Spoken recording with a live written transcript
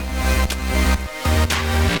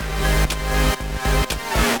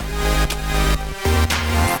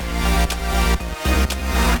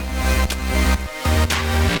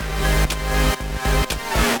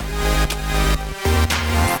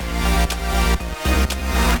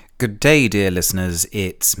Good day, dear listeners.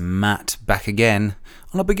 It's Matt back again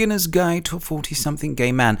on a beginner's guide to a 40-something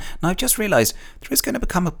gay man. Now, I've just realised there is going to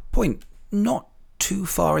become a point not too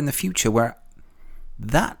far in the future where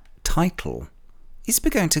that title is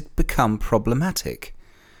going to become problematic.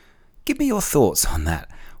 Give me your thoughts on that.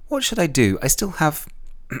 What should I do? I still have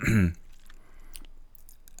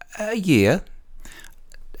a year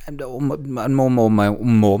and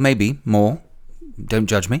more, maybe more. Don't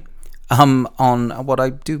judge me. On what I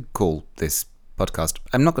do call this podcast.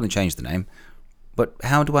 I'm not going to change the name, but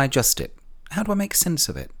how do I adjust it? How do I make sense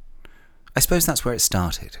of it? I suppose that's where it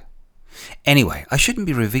started. Anyway, I shouldn't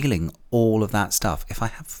be revealing all of that stuff. If I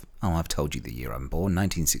have, I've told you the year I'm born,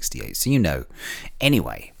 1968, so you know.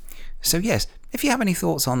 Anyway, so yes, if you have any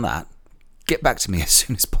thoughts on that, get back to me as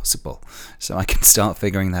soon as possible so I can start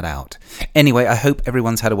figuring that out. Anyway, I hope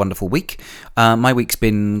everyone's had a wonderful week. My week's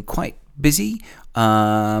been quite busy. Bits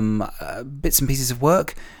and pieces of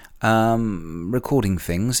work, recording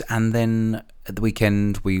things, and then at the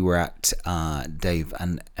weekend we were at Dave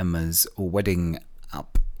and Emma's wedding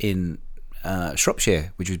up in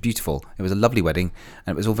Shropshire, which was beautiful. It was a lovely wedding,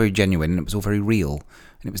 and it was all very genuine, and it was all very real,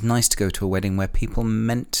 and it was nice to go to a wedding where people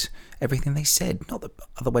meant everything they said. Not that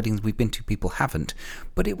other weddings we've been to people haven't,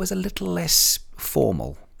 but it was a little less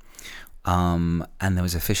formal. And there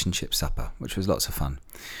was a fish and chip supper, which was lots of fun.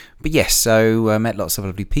 But yes, so I met lots of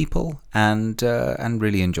lovely people and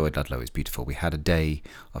really enjoyed Ludlow. It was beautiful. We had a day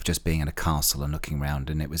of just being in a castle and looking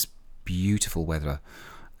around, and it was beautiful weather.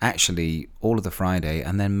 Actually, all of the Friday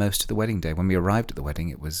and then most of the wedding day. When we arrived at the wedding,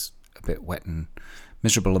 it was a bit wet and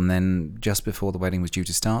miserable, and then just before the wedding was due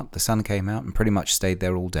to start, the sun came out and pretty much stayed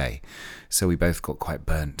there all day. So we both got quite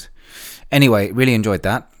burnt. Anyway, really enjoyed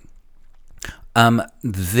that.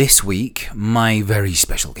 This week, my very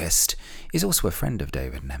special guest is also a friend of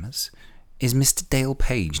David and Emma's, is Mr. Dale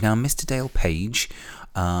Page. Now, Mr. Dale Page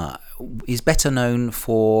is better known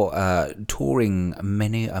for touring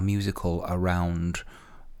many a musical around,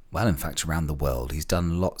 well, in fact, around the world. He's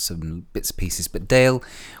done lots of bits and pieces. But Dale,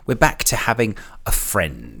 we're back to having a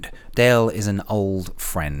friend. Dale is an old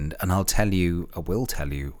friend, and I will tell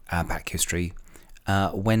you our back history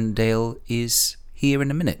when Dale is here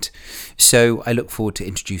in a minute. So I look forward to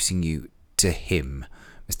introducing you to him,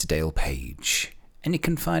 Mr. Dale Page, and you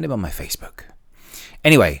can find him on my Facebook.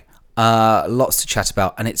 Anyway, lots to chat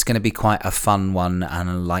about, and it's going to be quite a fun one and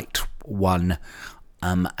a light one,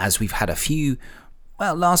 as we've had a few.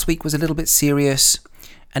 Well, last week was a little bit serious,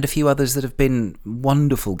 and a few others that have been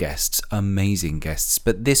wonderful guests, amazing guests,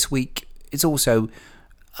 but this week it's also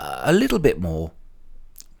a little bit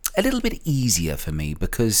easier for me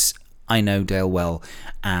because I know Dale well,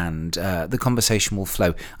 and the conversation will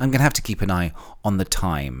flow. I'm going to have to keep an eye on the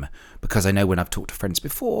time, because I know when I've talked to friends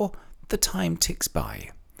before, the time ticks by,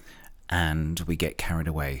 and we get carried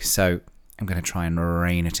away. So I'm going to try and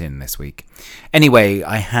rein it in this week. Anyway,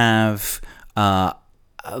 I have a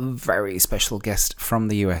very special guest from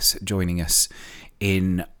the US joining us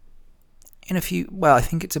in a few, well, I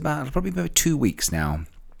think it's probably about 2 weeks now.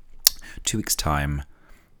 2 weeks' time.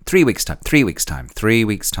 3 weeks' time. 3 weeks' time. 3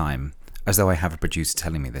 weeks' time. As though I have a producer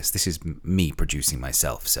telling me this. This is me producing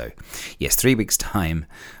myself. So, yes, 3 weeks' time.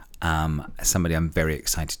 Somebody I'm very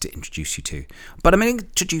excited to introduce you to. But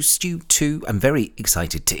I'm very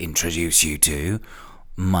excited to introduce you to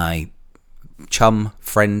my chum,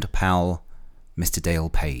 friend, pal, Mr. Dale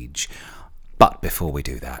Page. But before we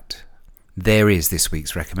do that, there is this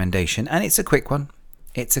week's recommendation, and it's a quick one.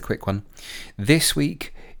 This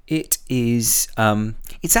week, it is,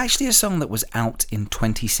 it's actually a song that was out in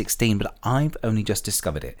 2016, but I've only just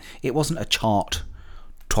discovered it. It wasn't a chart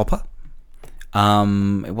topper.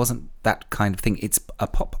 It wasn't that kind of thing. It's a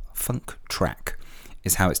pop funk track,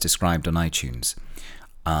 is how it's described on iTunes.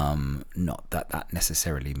 Not that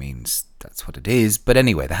necessarily means that's what it is, but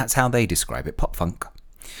anyway, that's how they describe it, pop funk.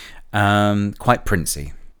 Quite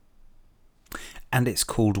Princey. And it's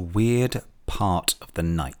called Weird Part of the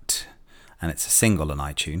Night. And it's a single on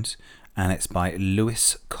iTunes, and it's by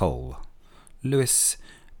Lewis Cole. Lewis,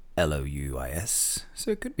 Louis, so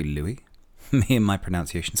it could be Louis. Me and my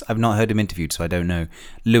pronunciations. I've not heard him interviewed, so I don't know.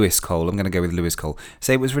 Lewis Cole, I'm going to go with Lewis Cole.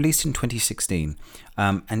 So it was released in 2016,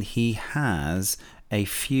 and he has a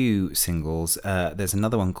few singles. There's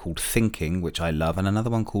another one called Thinking, which I love, and another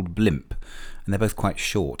one called Blimp, and they're both quite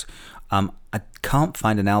short. I can't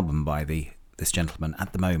find an album by this gentleman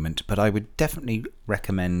at the moment, but I would definitely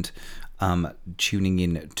recommend tuning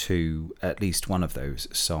in to at least one of those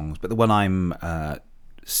songs. But the one I'm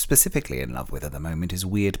specifically in love with at the moment is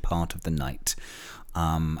Weird Part of the Night.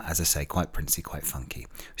 As I say, quite Princey, quite funky.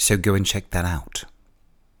 So go and check that out.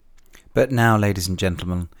 But now, ladies and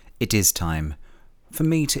gentlemen, it is time for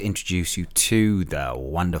me to introduce you to the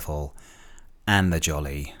wonderful and the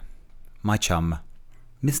jolly, my chum,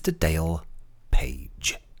 Mr. Dale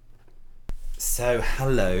Page. So,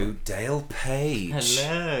 hello, Dale Page.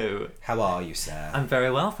 Hello. How are you, sir? I'm very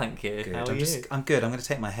well, thank you. Good. How are you? I'm good. I'm going to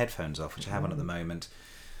take my headphones off, which I have on at the moment.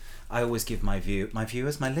 I always give my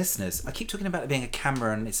viewers, my listeners. I keep talking about it being a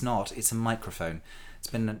camera, and it's not. It's a microphone. It's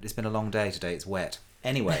been a long day today. It's wet.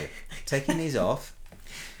 Anyway, taking these off.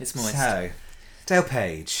 It's moist. So, Dale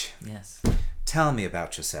Page. Yes. Tell me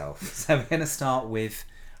about yourself. So we're going to start with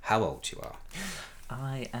how old you are.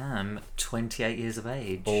 I am 28 years of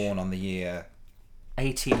age. Born on the year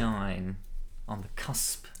 89, on the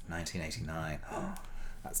cusp. 1989. Oh,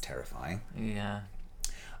 that's terrifying. Yeah.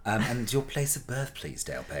 And your place of birth, please,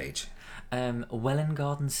 Dale Page. Welwyn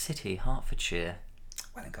Garden City, Hertfordshire.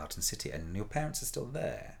 Welwyn Garden City. And your parents are still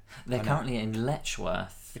there? They're currently in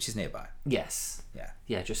Letchworth. Which is nearby. Yes. Yeah.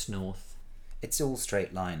 Yeah, just north. It's all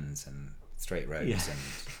straight lines and straight roads and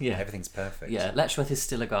everything's perfect. Yeah, Letchworth is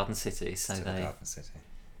still a garden city, so still a garden city.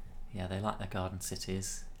 Yeah, they like their garden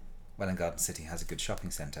cities. Welwyn Garden City has a good shopping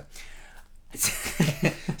centre.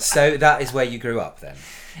 So that is where you grew up then?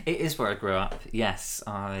 It is where I grew up. Yes,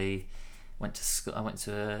 I went to school. I went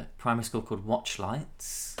to a primary school called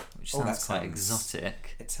Watchlights, which sounds quite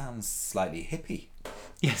exotic. It sounds slightly hippie.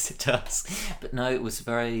 Yes, it does. But no, it was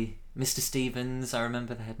very Mr. Stevens. I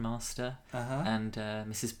remember the headmaster and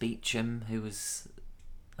Mrs. Beecham, who was,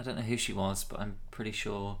 I don't know who she was, but I'm pretty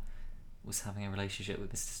sure was having a relationship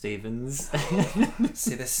with Mr. Stevens.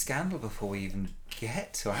 See, there's scandal before we even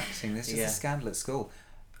get to acting. There's just a scandal at school.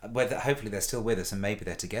 Hopefully they're still with us and maybe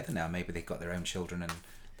they're together now. Maybe they've got their own children and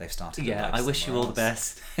they've started. Yeah, I wish you all the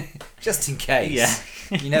best. Just in case. Yeah.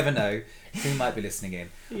 You never know who might be listening in.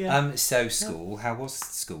 Yeah. So school. How was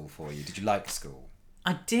school for you? Did you like school?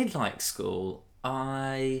 I did like school.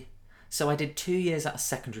 So I did 2 years at a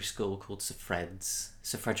secondary school called Sir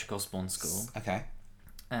Frederick Osborne School. Okay.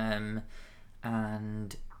 And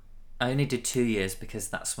I only did 2 years because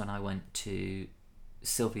that's when I went to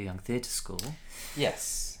Sylvia Young Theatre School.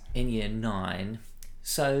 Yes. In year 9.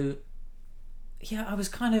 So, yeah, I was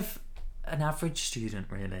kind of an average student,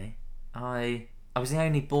 really. I was the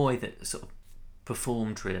only boy that sort of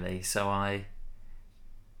performed, really. So I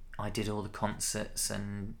did all the concerts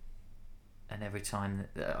and every time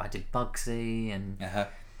that I did Bugsy and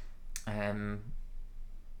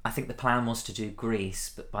I think the plan was to do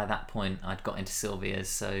Grease, but by that point I'd got into Sylvia's,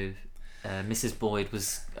 so Mrs. Boyd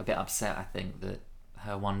was a bit upset, I think, that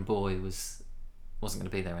her one boy wasn't going to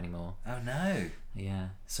be there anymore. Oh no. Yeah,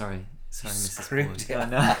 sorry Mrs. Screwed Boyd.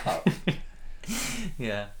 it up.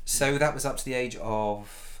 Yeah. So that was up to the age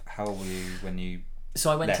of, how old were you when you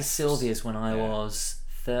So I went left? to Sylvia's when I was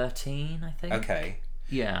 13, I think. Okay.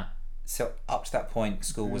 Yeah. So up to that point,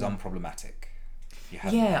 school was unproblematic.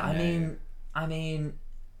 I mean,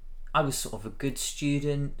 I was sort of a good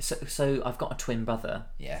student. So I've got a twin brother.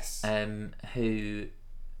 Yes. Who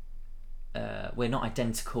we're not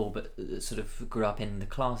identical, but sort of grew up in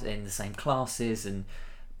the same classes, and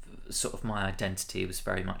sort of my identity was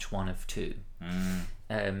very much one of two.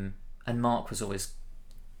 And Mark was always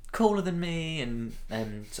cooler than me, and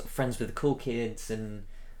sort of friends with the cool kids, and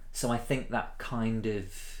so I think that kind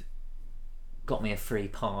of got me a free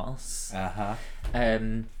pass. I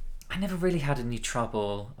never really had any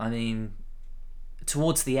trouble. I mean,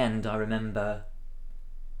 towards the end, I remember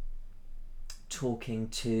talking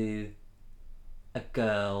to a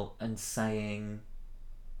girl and saying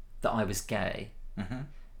that I was gay.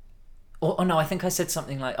 Or no, I think I said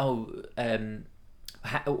something like,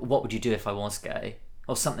 what would you do if I was gay?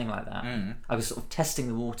 Or something like that. I was sort of testing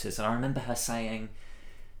the waters, and I remember her saying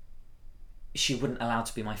she wouldn't allow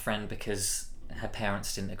to be my friend because her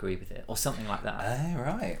parents didn't agree with it, or something like that. Oh,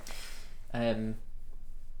 right. And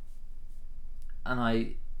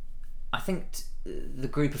I think the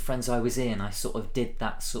group of friends I was in, I sort of did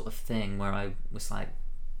that sort of thing where I was like,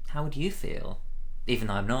 how would you feel? Even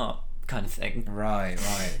though I'm not, kind of thing. Right.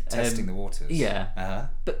 Testing the waters. Yeah.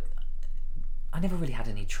 But I never really had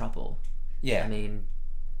any trouble. Yeah. I mean,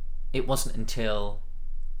 it wasn't until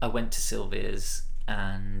I went to Sylvia's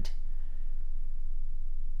and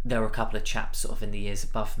there were a couple of chaps sort of in the years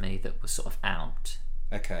above me that were sort of out.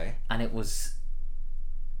 Okay. And it was,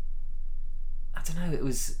 I don't know,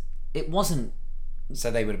 it wasn't... So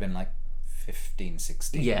they would have been like 15,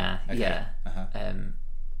 16? Yeah, okay. Yeah.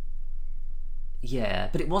 Yeah,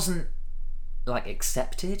 but it wasn't like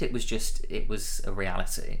accepted, it was a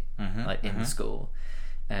reality, like in school.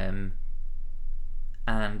 And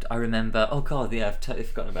I remember, oh god, yeah, I've totally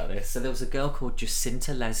forgotten about this. So there was a girl called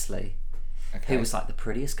Jacinta Leslie, Okay. who was like the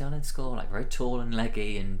prettiest girl in school, like very tall and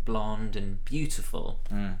leggy and blonde and beautiful.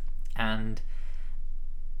 And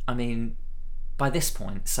I mean, by this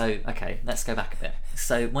point, so okay, let's go back a bit.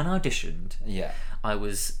 So when I auditioned, Yeah. I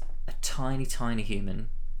was a tiny, tiny human.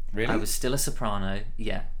 Really? I was still a soprano.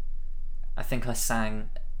 Yeah, I think I sang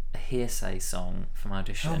a Hearsay song for my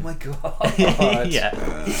audition. Oh my god. Yeah,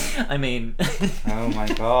 I mean, Oh my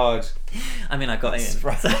god. I mean, I got in.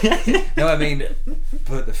 Right. No, I mean,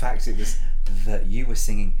 but the fact it was that you were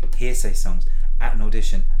singing Hearsay songs at an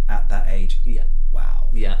audition at that age. Yeah, Wow.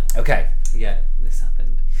 yeah, Okay. yeah. This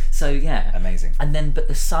happened. So yeah, Amazing. And then, but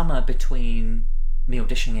the summer between me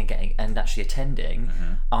auditioning and getting and actually attending,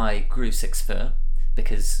 I grew 6 foot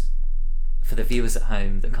because, for the viewers at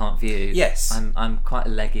home that can't view, Yes. I'm quite a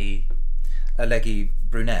leggy. A leggy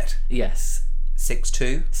brunette. Yes,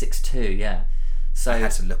 6'2". 6'2". Yeah. So I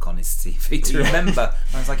had to look on his CV to remember.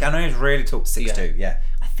 I was like, I know he's really tall. 6'2". Yeah.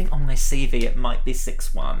 I think on my CV it might be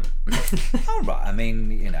 6'1". All right. I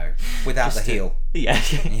mean, you know, without the heel. Yeah.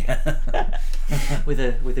 Yeah. with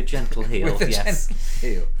a gentle heel. With the Yes. gentle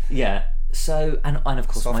heel. Yeah. So and of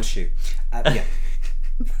course Soft my shoe. Yeah.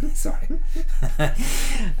 Sorry.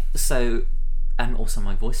 So, and also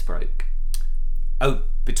my voice broke Oh,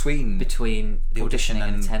 between the auditioning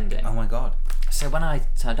and attending. Oh my god. So when I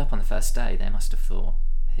turned up on the first day, they must have thought,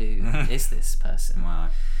 "Who is this person?" Wow.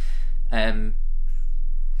 And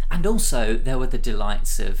also there were the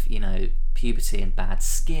delights of puberty and bad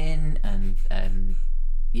skin and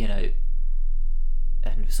you know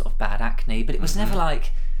and sort of bad acne, but it was never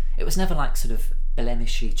like sort of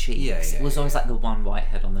blemishy cheeks. Yeah, It was always like the one white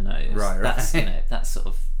head on the nose. Right. That's that's sort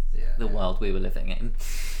of the yeah. world we were living in.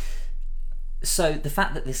 So the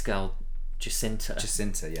fact that this girl Jacinta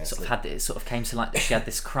Yeah. sort of had this, sort of came to light that she had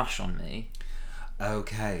this crush on me,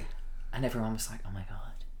 Okay. and everyone was like, "Oh my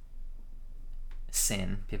god,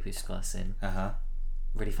 Sin." People used to call her Sin.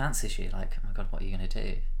 Really fancies you. Like, "Oh my god, what are you gonna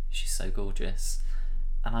do? She's so gorgeous."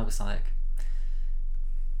 And I was like,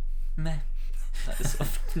 meh. Like, sort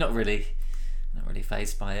of not really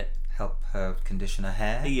fazed by it. Help her condition her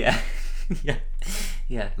hair. Yeah,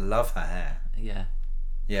 yeah, Love her hair. yeah.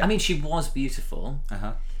 Yeah. I mean, she was beautiful,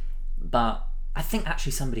 but I think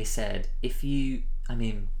actually somebody said if you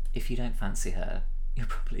don't fancy her, you're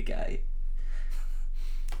probably gay.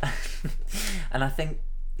 And I think,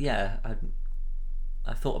 I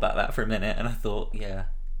thought about that for a minute, and I thought, I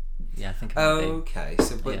think I might be. Okay.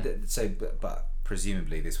 So, but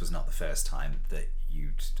presumably this was not the first time that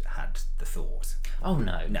you'd had the thought. Oh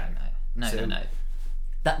no.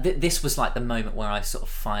 This was like the moment where I sort of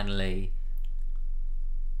finally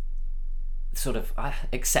I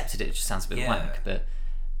accepted it. It just sounds a bit wank, but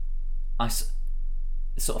I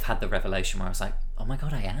sort of had the revelation where I was like, oh my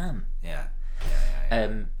god, I am. Yeah.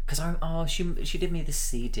 Because she did me the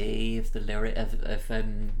CD of the lyric of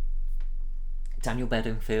Daniel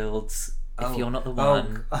Bedingfield's "If You're Not the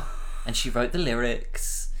One," and she wrote the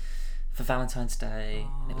lyrics for Valentine's Day.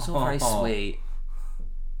 And it was all very sweet.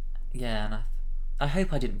 Yeah, and I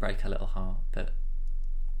hope I didn't break her little heart, but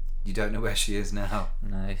You don't know where she is now.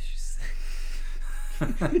 no, she's.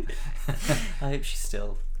 I hope she's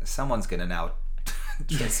still. Someone's gonna now.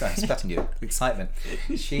 Sorry, I'm spitting you. Excitement.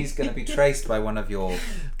 She's gonna be traced by one of your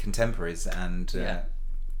contemporaries, and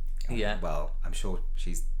well, I'm sure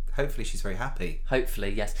hopefully she's very happy. Hopefully,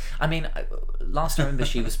 yes. I mean, last I remember,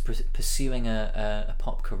 she was pursuing a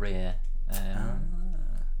pop career.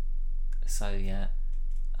 So yeah,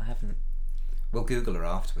 I haven't. We'll Google her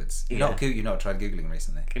afterwards. You've not tried Googling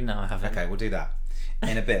recently? No, I haven't. Okay, we'll do that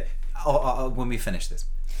in a bit. When we finish this.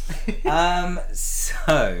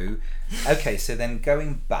 So then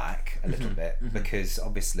going back a little bit, because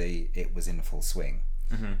obviously it was in full swing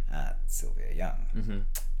at Sylvia Young.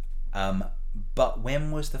 But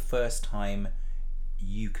when was the first time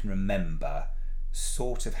you can remember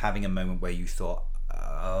sort of having a moment where you thought,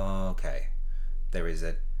 oh, okay,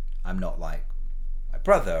 I'm not like my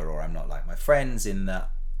brother, or I'm not like my friends, in that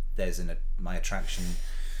my attraction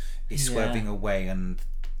is swerving away and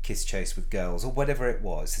kiss chase with girls, or whatever it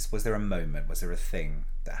was. Was there a moment? Was there a thing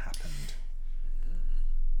that happened?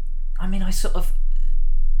 I mean, I sort of,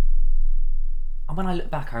 when I look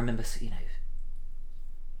back, I remember, seeing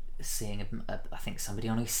I think somebody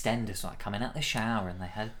on EastEnders like coming out the shower, and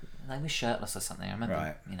they were shirtless or something. I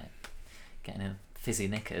remember, getting in fizzy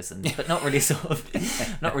knickers, but not really sort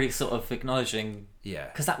of acknowledging,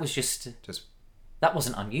 because that was just that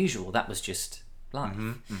wasn't unusual. That was just life.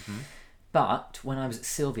 But when I was at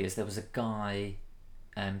Sylvia's, there was a guy,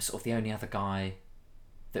 sort of the only other guy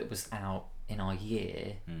that was out in our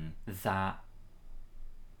year that,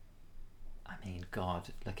 I mean,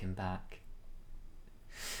 God, looking back,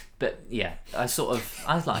 But yeah, I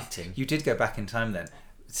liked him. You did go back in time then.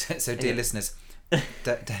 So dear listeners,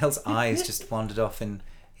 Dale's eyes just wandered off, and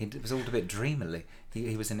it was all a bit dreamily.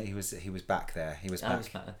 He was back there. He was back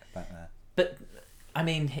there. But I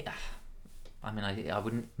mean, I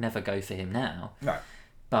wouldn't never go for him now. No.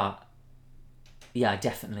 But yeah,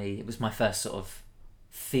 definitely, it was my first sort of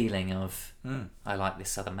feeling of I like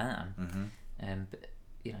this other man. But,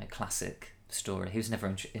 classic story. He was never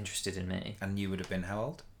interested in me. And you would have been how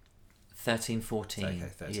old? 13, 14. Okay,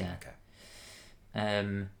 13. Yeah.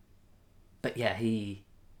 Okay. But yeah, he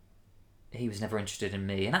was never interested in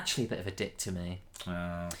me, and actually a bit of a dick to me.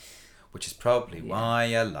 Which is probably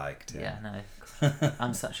why I liked him. Yeah, no,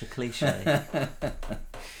 I'm such a cliche.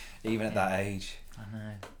 Even at that age. I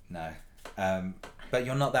know. No. But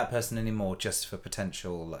you're not that person anymore, just for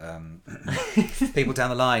potential people down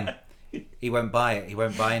the line. He won't buy it. He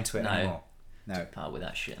won't buy into it anymore. No. Part with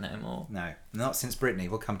that shit no more. No. Not since Britney.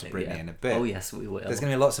 We'll come to Britney in a bit. Oh, yes, we will. There's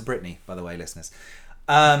going to be lots of Britney, by the way, listeners.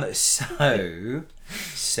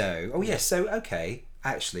 Okay.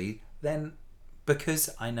 Actually, then, because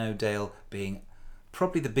I know Dale being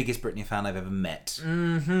probably the biggest Britney fan I've ever met,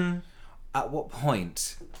 at what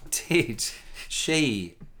point did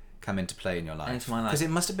she come into play in your life? Into my life. Because it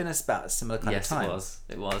must have been about a similar kind of time. Yes,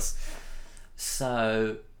 it was.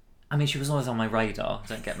 So, I mean, she was always on my radar,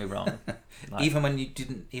 don't get me wrong. Even when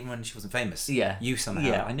she wasn't famous? Yeah. You somehow...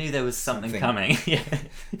 Yeah, I knew there was something coming. Yeah.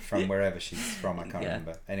 From wherever she's from, I can't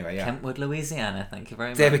remember. Anyway, yeah. Kentwood, Louisiana, thank you very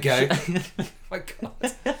much. There we go. Oh my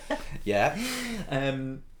God. Yeah.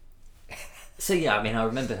 So yeah, I mean, I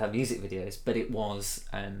remember her music videos, but it was...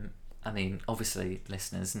 I mean, obviously,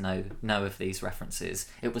 listeners know of these references.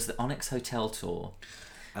 It was the Onyx Hotel tour,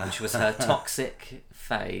 which was her Toxic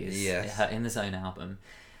phase, her In the Zone album.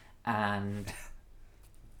 And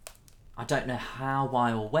I don't know how,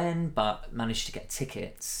 why, or when, but managed to get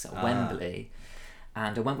tickets at Wembley.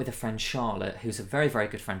 And I went with a friend, Charlotte, who's a very, very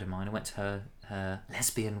good friend of mine. I went to her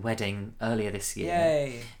lesbian wedding earlier this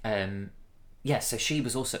year. Yay! So she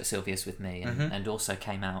was also at Sylvia's with me and also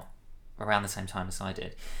came out around the same time as I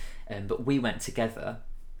did. But we went together,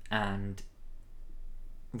 and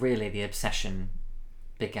really the obsession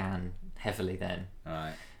began heavily then.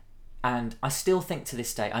 Right. And I still think to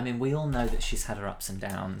this day, I mean, we all know that she's had her ups and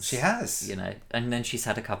downs. She has. And then she's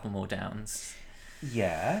had a couple more downs.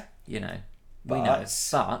 Yeah. We know.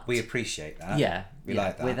 But we appreciate that. Yeah. We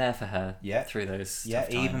like that. We're there for her through those tough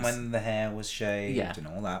times. Even when the hair was shaved and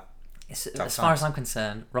all that. As far as I'm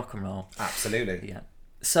concerned, rock and roll. Absolutely. Yeah.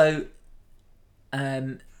 So,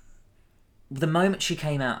 the moment she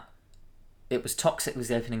came out, it was Toxic was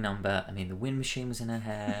the opening number. I mean, the wind machine was in her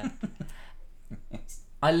hair.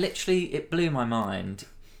 It blew my mind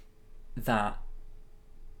that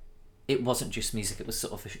it wasn't just music, it was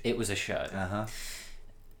it was a show.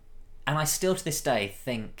 And I still to this day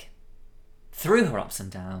think, through her ups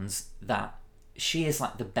and downs, that she is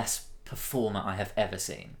like the best performer I have ever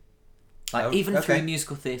seen. Through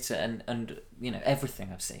musical theatre and everything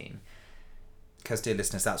I've seen. Because, dear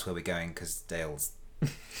listeners, that's where we're going, because Dale's...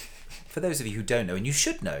 For those of you who don't know, and you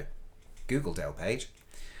should know, Google Dale Page.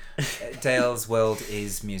 Dale's world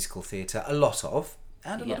is musical theatre, a lot of,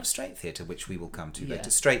 and a lot of straight theatre, which we will come to later.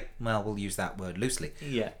 Straight, well, we'll use that word loosely.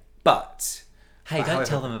 Yeah. But... Hey, don't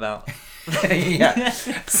tell them about... Yeah.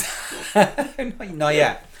 Not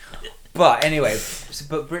yet. But anyway,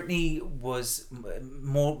 but Britney was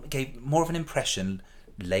gave more of an impression,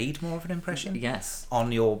 laid more of an impression? Yes.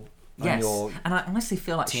 On your and I honestly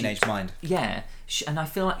feel like teenage mind. Yeah. And I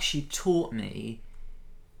feel like she taught me...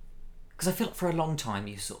 Because I feel like for a long time,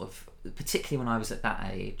 you sort of... Particularly when I was at that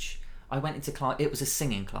age... I went into class... It was a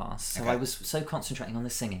singing class. So I was so concentrating on the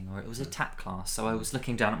singing. Or it was a tap class. So I was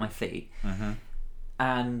looking down at my feet.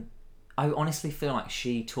 And I honestly feel like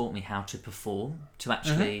she taught me how to perform. To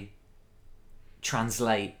actually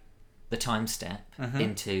translate the time step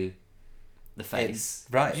into the face.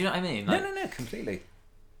 Right. Do you know what I mean? No, completely.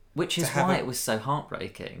 Which is why it was so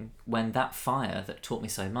heartbreaking when that fire that taught me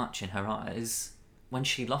so much in her eyes, when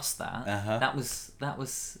she lost that, that was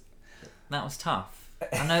tough.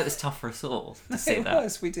 I know it was tough for us all to see that. It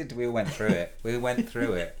was. We did. We went through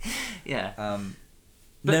it. Yeah.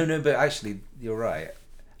 But actually, you're right.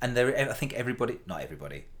 And I think not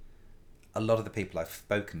everybody, a lot of the people I've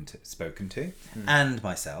spoken to, and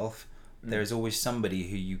myself, there is always somebody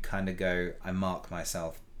who you kind of go, I mark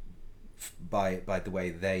myself by the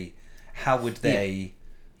way how would they...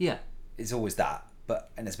 Yeah. It's always that.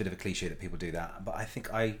 And it's a bit of a cliche that people do that. But I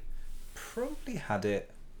think I probably had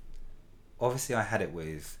it... Obviously, I had it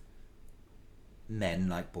with men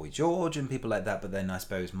like Boy George and people like that, but then I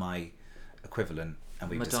suppose my equivalent, and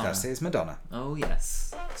we've discussed it, is Madonna. Oh,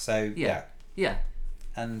 yes. So yeah. Yeah.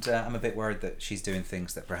 And I'm a bit worried that she's doing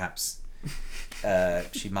things that perhaps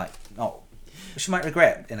she might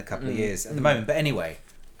regret in a couple of years at the moment. But anyway,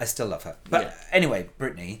 I still love her. But anyway,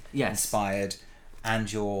 Brittany, inspired,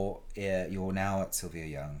 and you're now at Sylvia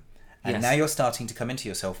Young, and now you're starting to come into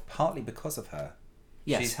yourself partly because of her.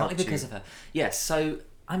 Yes, partly because of her. Yes. So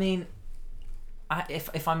I mean,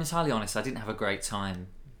 if I'm entirely honest, I didn't have a great time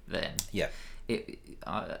then. Yeah.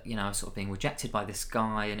 I was sort of being rejected by this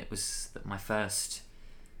guy, and it was my first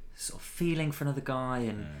sort of feeling for another guy,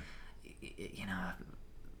 and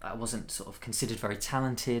I wasn't sort of considered very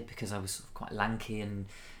talented because I was sort of quite lanky, and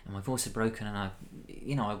my voice had broken, and I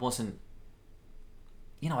wasn't.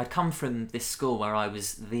 I'd come from this school where I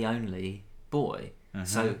was the only boy,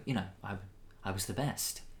 so I was the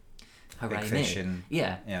best. Hooray me!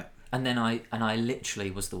 Yeah. And then I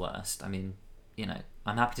literally was the worst. I mean,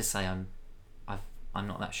 I'm happy to say I'm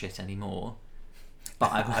not that shit anymore.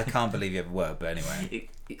 But I can't believe you ever were. But anyway,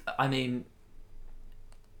 I mean,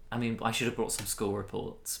 I should have brought some school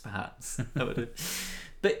reports, perhaps.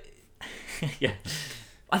 But yeah,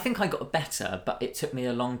 I think I got better, but it took me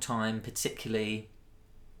a long time, particularly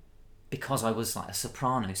because I was like a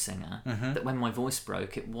soprano singer. That when my voice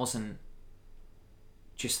broke, it wasn't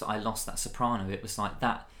just that I lost that soprano. It was like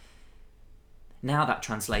that. Now that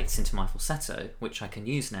translates into my falsetto, which I can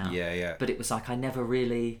use now. Yeah. But it was like I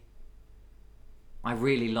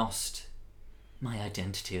really lost my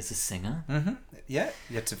identity as a singer. Yeah,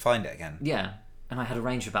 you had to find it again. Yeah, and I had a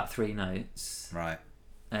range of about 3 notes. Right.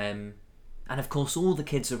 And of course, all the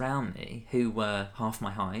kids around me who were half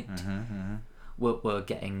my height were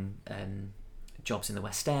getting jobs in the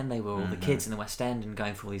West End. They were all the kids in the West End and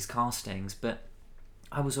going for all these castings. But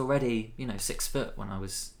I was already, 6 foot when I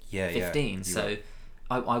was 15. Yeah. So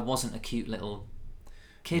I wasn't a cute little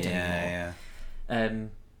kid anymore. Yeah.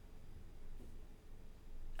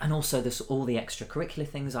 And also there's all the extracurricular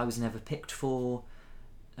things I was never picked for.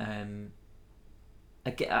 Again,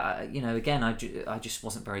 I just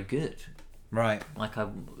wasn't very good. Right. Like I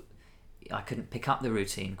couldn't pick up the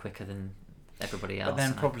routine quicker than everybody else. But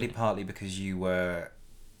then probably partly because you'd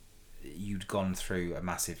gone through a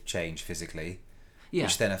massive change physically,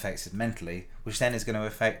 which then affects it mentally, which then is going to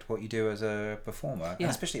affect what you do as a performer. Yeah. And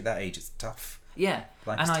especially at that age, it's tough. Yeah.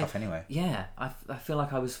 Life is tough anyway. Yeah. I feel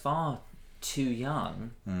like I was far too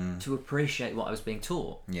young to appreciate what I was being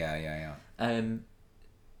taught. Yeah.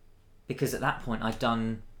 Because at that point I'd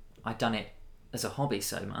done it as a hobby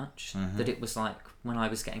so much that it was like when I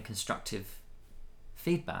was getting constructive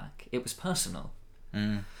feedback, it was personal.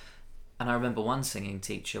 And I remember one singing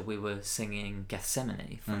teacher, we were singing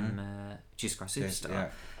Gethsemane from Jesus Christ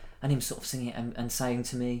Superstar, and him sort of singing it and saying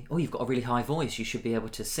to me, "Oh, you've got a really high voice. You should be able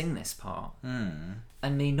to sing this part."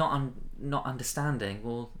 And me not understanding.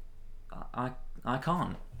 Well, I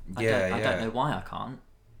can't. I don't know why I can't.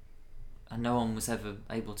 And no one was ever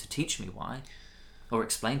able to teach me why, or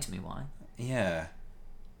explain to me why. Yeah.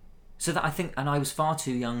 So that I think, and I was far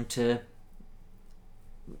too young to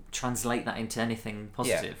translate that into anything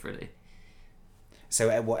positive, really. So,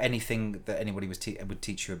 anything that anybody would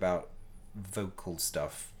teach you about vocal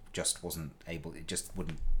stuff just wasn't able. It just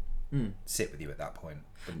wouldn't sit with you at that point.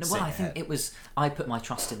 No, well, I think it was. I put my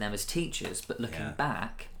trust in them as teachers, but looking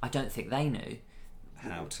back, I don't think they knew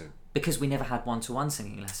how to, because we never had one-to-one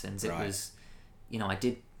singing lessons. It was, I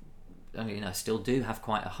did. I still do have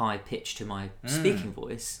quite a high pitch to my speaking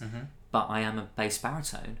voice, but I am a bass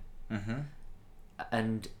baritone,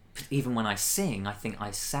 and even when I sing, I think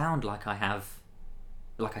I sound like I'm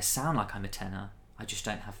a tenor. I just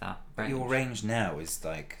don't have that range. But your range now is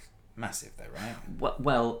like massive, though, right?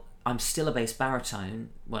 Well, I'm still a bass baritone,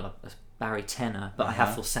 a bari tenor, but I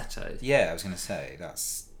have falsetto. Yeah, I was going to say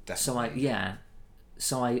that's definitely.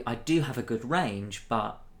 So I do have a good range,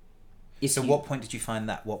 but. What point did you find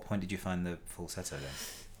that? What point did you find the falsetto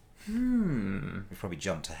then? We probably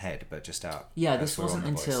jumped ahead, but just out. Yeah, this wasn't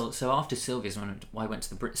until after Sylvia's when I went to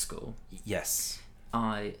the Brit School. Yes.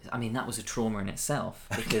 I mean that was a trauma in itself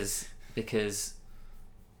because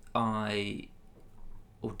I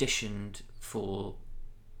auditioned for.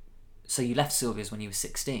 So you left Sylvia's when you were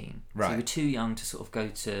 16. Right. So you were too young to sort of go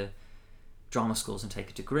to drama schools and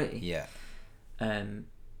take a degree. Yeah.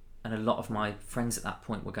 And a lot of my friends at that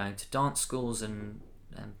point were going to dance schools and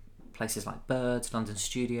places like Birds, London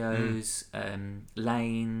Studios,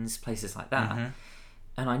 Lanes, places like that.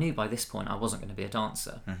 And I knew by this point I wasn't going to be a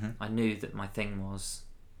dancer. I knew that my thing was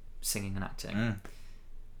singing and acting.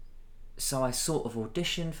 So I sort of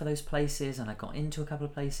auditioned for those places and I got into a couple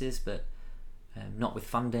of places, but not with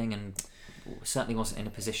funding, and certainly wasn't in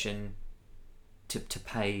a position to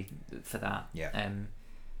pay for that. Yeah.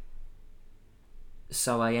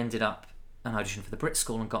 so I ended up an audition for the Brit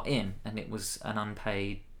School and got in, and it was an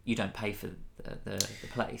unpaid. You don't pay for the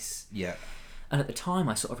place. Yeah. And at the time,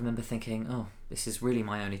 I sort of remember thinking, "Oh, this is really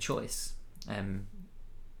my only choice.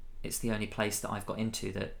 It's the only place that I've got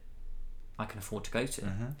into that I can afford to go to."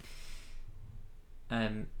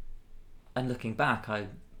 Mm-hmm. And looking back,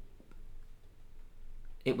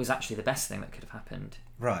 it was actually the best thing that could have happened.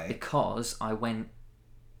 Right. Because I went,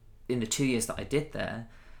 in the 2 years that I did there,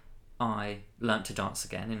 I learnt to dance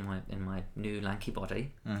again in my new lanky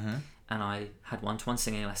body, Mm-hmm. and I had one-to-one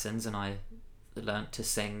singing lessons, and I learnt to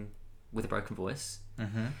sing with a broken voice,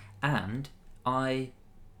 Mm-hmm. and I'm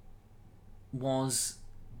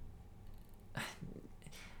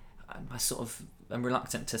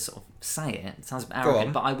reluctant to sort of say it. It sounds a bit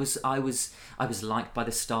arrogant, but I was liked by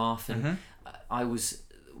the staff, and I was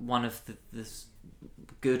one of the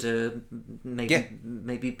gooder,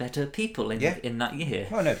 maybe better people in that year.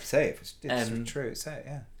 Well, no, say it. It's true. Say it.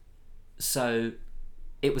 Yeah. So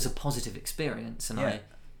it was a positive experience, and I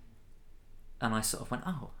sort of went,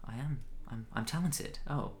 "Oh, I'm talented.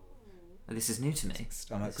 Oh, this is new to me."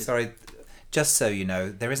 Sorry, just so you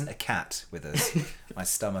know, there isn't a cat with us. My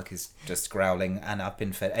stomach is just growling, and I've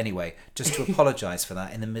been fed. Anyway, just to apologise for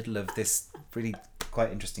that in the middle of this really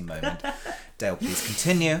quite interesting moment. Dale, please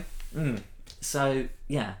continue. So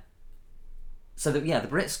the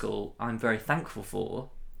Brit School I'm very thankful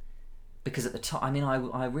for, because at the time, I mean,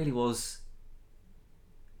 I really was.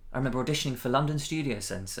 I remember auditioning for London Studio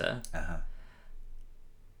Centre,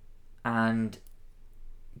 and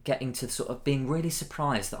getting to sort of being really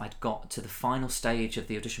surprised that I'd got to the final stage of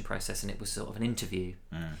the audition process, and it was sort of an interview.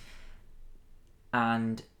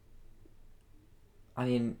 And I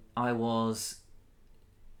mean, was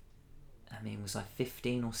I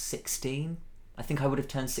 15 or 16? I think I would have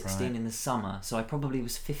turned 16 in the summer, so I probably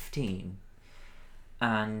was 15.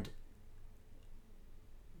 And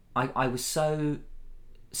I was so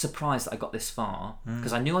surprised that I got this far,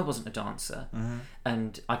 because I knew I wasn't a dancer,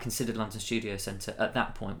 and I considered London Studio Centre at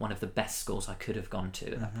that point one of the best schools I could have gone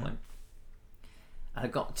to at that point. And I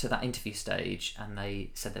got to that interview stage, and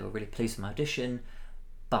they said they were really pleased with my audition,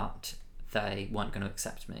 but they weren't going to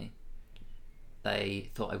accept me. They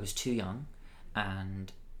thought I was too young,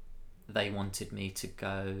 and they wanted me to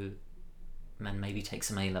go and maybe take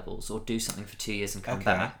some A-levels or do something for 2 years and come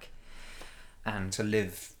back. And to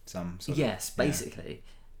live some sort of... basically.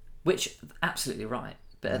 Which, absolutely right.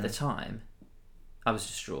 But at the time, I was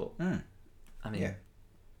distraught. I mean...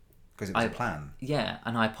 because it was a plan. Yeah,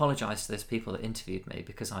 and I apologised to those people that interviewed me,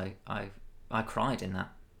 because I cried in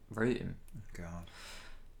that room. God.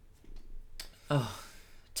 Oh,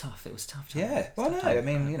 tough. It was tough. Yeah, well, no, I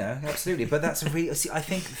mean, you know, absolutely. But that's a really... See, I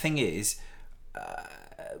think the thing is,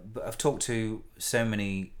 I've talked to so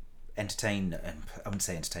many I wouldn't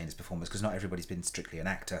say entertainers, performers, because not everybody's been strictly an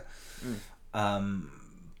actor.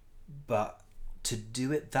 But to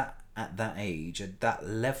do it at that age, at that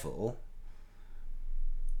level,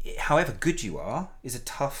 however good you are, is a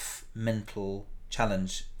tough mental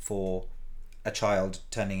challenge for a child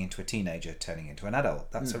turning into a teenager, turning into an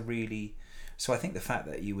adult. That's a really... So I think the fact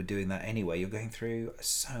that you were doing that anyway, you're going through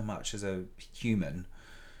so much as a human.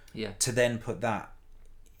 Yeah. To then put that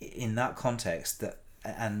in that context,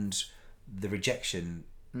 and the rejection...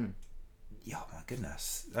 Oh my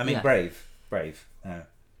goodness. I mean, brave.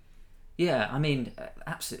 Yeah, I mean,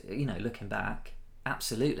 absolutely, you know, looking back,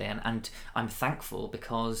 absolutely. And I'm thankful,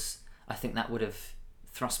 because I think that would have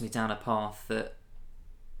thrust me down a path that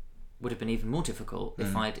would have been even more difficult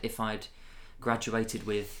if I'd graduated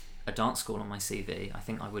with a dance school on my CV. I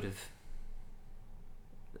think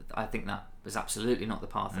that was absolutely not the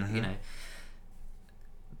path, you know.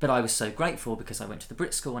 But I was so grateful, because I went to the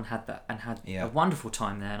Brit School and had a wonderful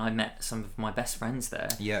time there, and I met some of my best friends there.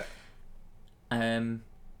 Yeah.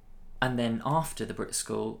 And then after the Brit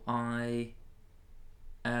School, I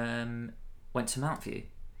went to Mountview.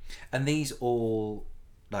 And these all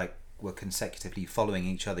were consecutively following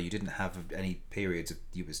each other. You didn't have any periods.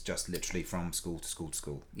 You was just literally from school to school to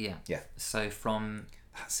school. Yeah. Yeah. So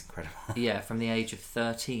that's incredible. Yeah, from the age of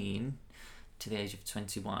 13 to the age of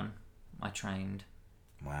 21, I trained.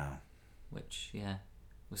 Wow. Which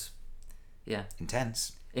was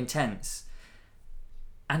intense.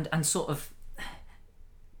 And sort of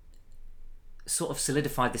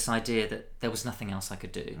solidified this idea that there was nothing else I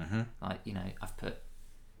could do. Like, you know, I've put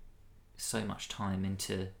so much time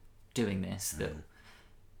into doing this that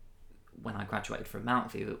when I graduated from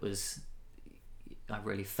Mountview, I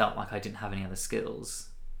really felt like I didn't have any other skills,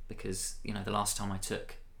 because, you know, the last time I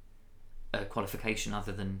took a qualification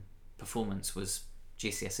other than performance was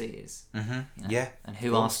GCSEs. Mm-hmm. Yeah. And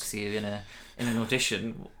who asks you in an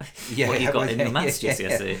audition Yeah, what you got in yeah, your maths yeah,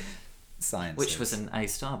 GCSE? Science. Which was an A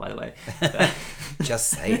star, by the way. Just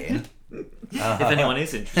saying. If anyone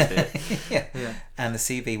is interested. Yeah. Yeah. And the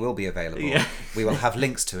CV will be available. Yeah. We will have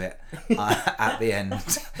links to it at the end.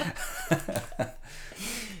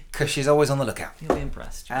 Because she's always on the lookout. You'll be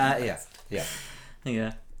impressed. Yeah.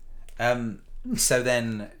 Yeah. So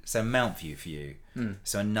Mountview for you.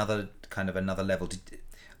 So another level.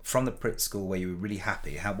 From the Brit school where you were really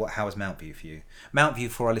happy, how was Mountview for you? Mountview,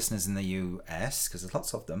 for our listeners in the US, because there's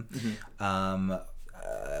lots of them.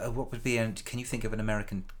 What would be? Can you think of an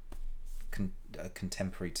American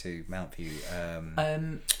contemporary to Mountview?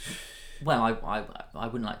 Well, I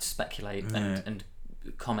wouldn't like to speculate and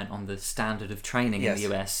comment on the standard of training in the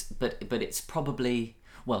US, but it's probably,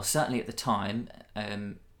 well, certainly at the time,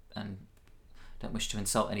 and don't wish to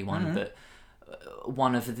insult anyone, but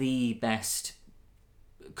one of the best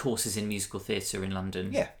courses in musical theatre in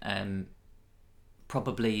London. Yeah.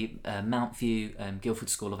 Probably Mountview, Guildford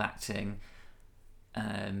School of Acting.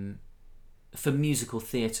 For musical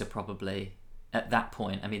theatre, probably at that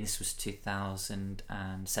point. I mean, this was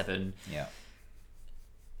 2007. Yeah.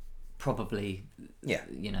 Probably. Yeah.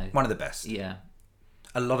 You know. One of the best. Yeah.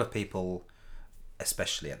 A lot of people,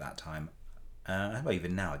 especially at that time, well,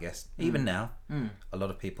 even now, I guess, even now, a lot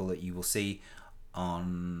of people that you will see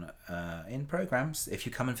on in programs, if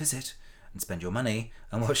you come and visit and spend your money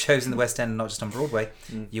and watch shows in the West End, not just on Broadway,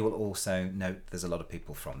 you will also note there's a lot of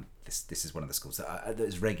people from this is one of the schools that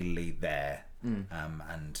is regularly there,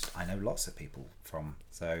 and I know lots of people from,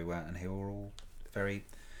 and who are all very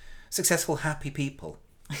successful, happy people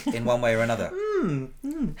in one way or another.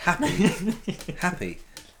 Happy.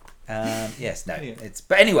 Yes, no,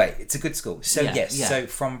 but anyway, it's a good school. So so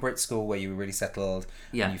from Brit school where you were really settled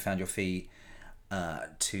and you found your feet,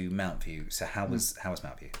 to Mountview. So how was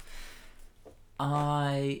Mountview?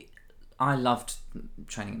 I loved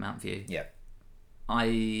training at Mountview. Yeah.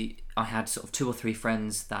 I had sort of 2 or 3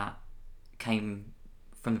 friends that came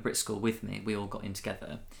from the Brit school with me. We all got in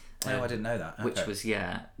together. I didn't know that. Okay. Which was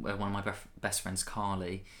one of my best friends,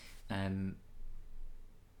 Carly,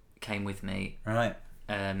 came with me. Right.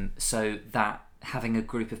 So that having a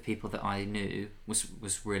group of people that I knew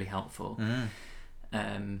was really helpful.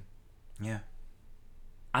 Yeah.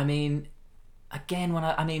 I mean, again,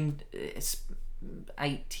 it's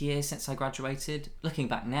 8 years since I graduated. Looking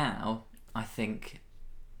back now, I think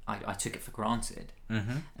I took it for granted.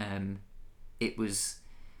 It was.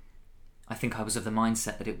 I think I was of the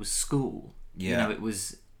mindset that it was school. Yeah. You know, it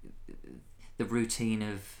was the routine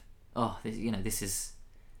of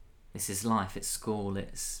this is life. It's school.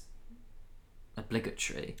 It's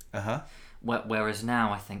obligatory. Whereas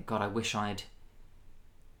now I think, God, I wish I'd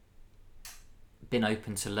been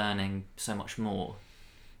open to learning so much more,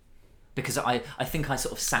 because I think I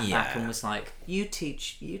sort of sat back and was like, you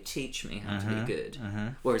teach me how to be good.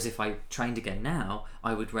 Whereas if I trained again now,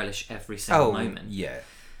 I would relish every single moment.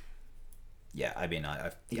 I mean,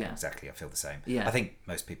 exactly. I feel the same. Yeah. I think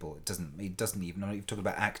most people, it doesn't even, not even talking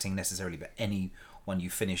about acting necessarily, but anyone you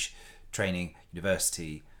finish training,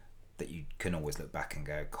 university, that you can always look back and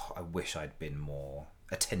go, God, I wish I'd been more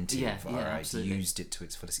attentive, or I used it to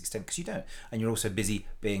its fullest extent, because you don't, and you're also busy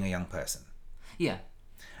being a young person. Yeah.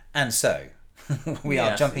 And so we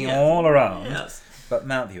are jumping all around. Yes. But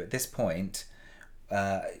Mountview at this point,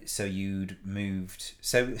 so you'd moved.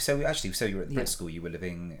 So you were at the Brit school. You were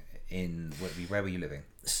living in where were you living?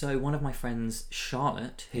 So one of my friends,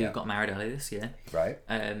 Charlotte, who got married earlier this year, right?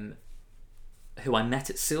 Who I met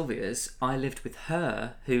at Sylvia's, I lived with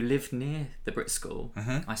her, who lived near the Brit school.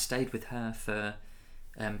 I stayed with her for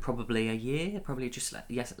probably a year, probably just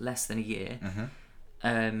less than a year,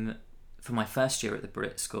 for my first year at the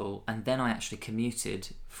Brit school, and then I actually commuted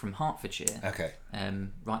from Hertfordshire,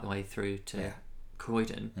 right the way through to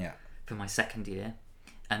Croydon, for my second year,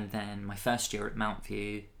 and then my first year at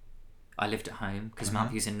Mountview, I lived at home because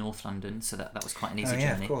Mountview in North London, so that was quite an easy journey.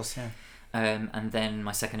 Yeah, of course, yeah. And then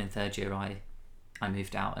my second and third year, I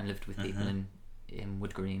moved out and lived with people in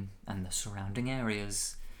Wood Green and the surrounding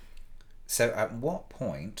areas. So at what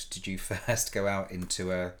point did you first go out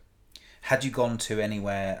into had you gone to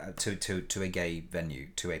anywhere, to a gay venue,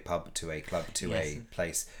 to a pub, to a club, to a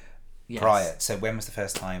place prior? So when was the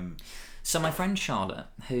first time? So my friend Charlotte,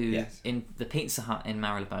 who in the Pizza Hut in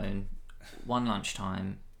Marylebone, one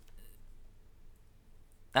lunchtime,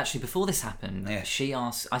 actually before this happened, she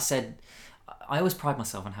asked, I said, I always pride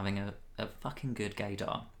myself on having a fucking good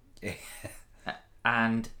gaydar.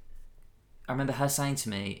 And I remember her saying to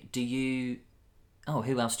me,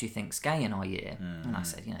 who else do you think's gay in our year? And I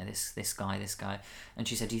said, this guy. And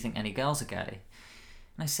she said, do you think any girls are gay?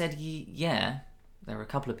 And I said, yeah, there were a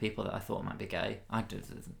couple of people that I thought might be gay. I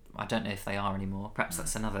don't know if they are anymore. Perhaps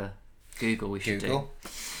that's another Google we should do.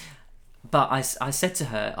 But I said to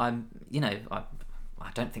her, I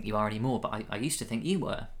don't think you are anymore, but I used to think you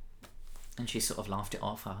were. And she sort of laughed it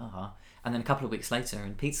off, ha ha ha. And then a couple of weeks later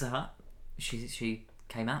in Pizza Hut, she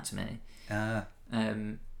came out to me.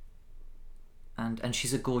 And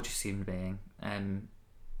she's a gorgeous human being.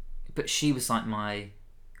 But she was like my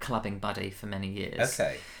clubbing buddy for many years.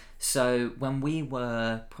 Okay. So when we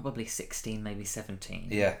were probably 16, maybe 17.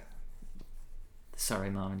 Yeah. Sorry,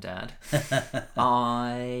 Mum and Dad.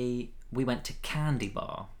 We went to Candy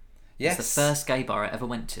Bar. Yes. It's the first gay bar I ever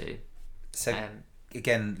went to. So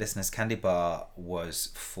again, listeners, Candy Bar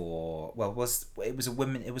was for it was a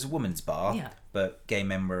women's bar. Yeah. But gay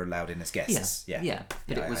men were allowed in as guests. Yeah.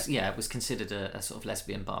 But it was considered a sort of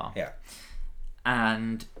lesbian bar. Yeah.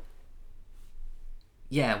 And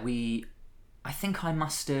yeah, I think I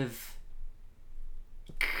must have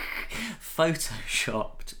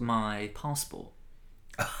photoshopped my passport.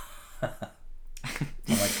 Oh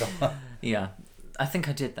my God. Yeah, I think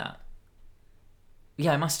I did that.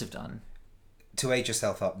 Yeah, I must have done. To age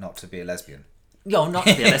yourself up not to be a lesbian. No, not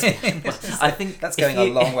to be a lesbian. I think that's going a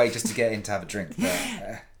long way just to get in to have a drink.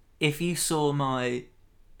 If you saw my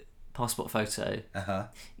passport photo,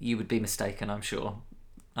 you would be mistaken, I'm sure.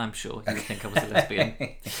 You would think I was a lesbian.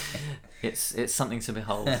 It's something to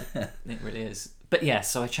behold. It really is. But yeah,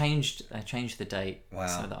 so I changed the date. Wow.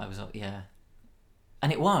 So that I was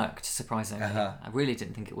and it worked, surprisingly. I really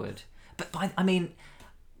didn't think it would. But I'm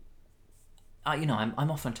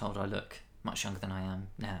often told I look much younger than I am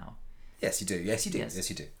now. Yes, you do. Yes, you do. Yes,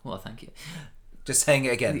 you do. Well, thank you. Just saying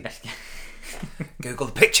it again. Google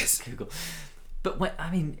the pictures. Google. But when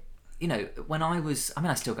I was,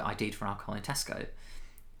 I still got ID'd for alcohol in Tesco.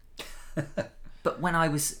 But when I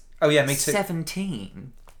was me too.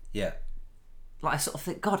 17, yeah, like I sort of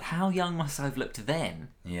think, God, how young must I have looked then?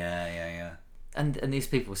 Yeah. And these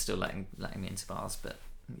people were still letting me into bars, but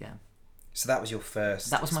yeah. So that was your first.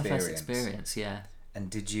 That was my first experience. Yeah. And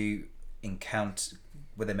did you encounter?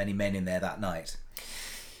 Were there many men in there that night?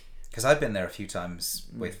 Because I've been there a few times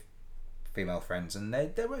with female friends, and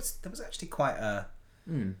there was actually quite a.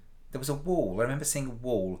 There was a wall. I remember seeing a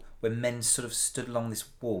wall where men sort of stood along this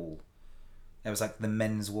wall. It was like the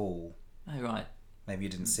men's wall. Oh, right. Maybe you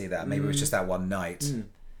didn't see that. Maybe it was just that one night.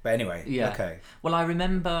 But anyway, okay. Well, I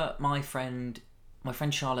remember my friend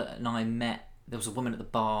Charlotte and I met. There was a woman at the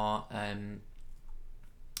bar. I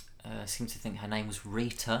seem to think her name was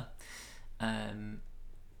Rita, and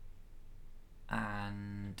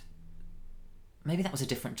maybe that was a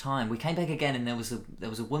different time. We came back again, and there was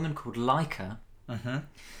a woman called Leica.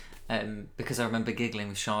 Because I remember giggling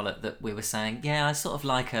with Charlotte that we were saying, yeah, I sort of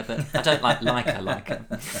like her, but I don't like her.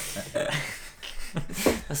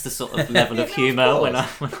 That's the sort of level of humour when I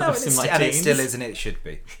was in my teens. And it still is, and it should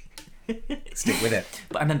be. Stick with it.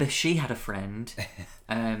 But I remember she had a friend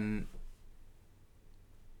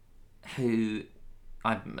who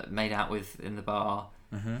I made out with in the bar.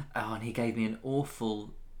 And he gave me an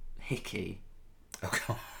awful hickey. Oh,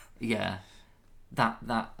 God. Yeah.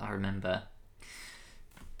 That I remember.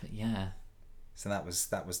 But yeah. So that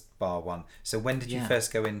was bar one. So when did you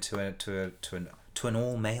first go into an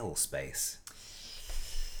all male space?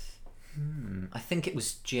 I think it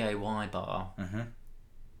was GAY bar.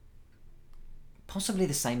 Possibly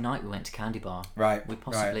the same night we went to Candy Bar. Right. We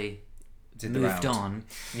possibly moved on.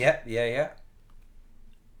 Yeah.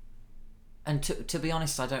 And to be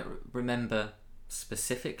honest, I don't remember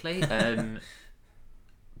specifically.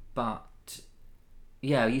 But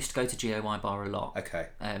yeah, I used to go to GAY bar a lot. Okay.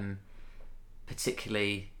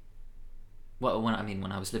 Particularly, when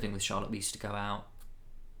I was living with Charlotte, we used to go out,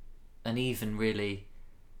 and even really,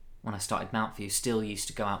 when I started Mountview, still used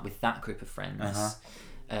to go out with that group of friends.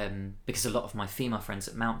 Because a lot of my female friends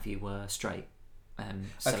at Mountview were straight,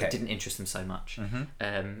 so it didn't interest them so much.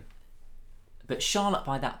 But Charlotte,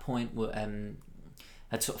 by that point,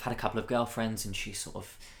 had sort of had a couple of girlfriends, and she sort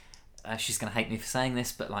of. She's going to hate me for saying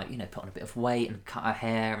this, but put on a bit of weight and cut her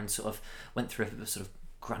hair and sort of went through a sort of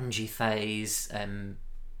grungy phase, and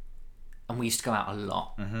we used to go out a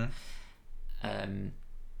lot. And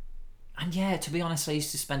yeah, to be honest, I used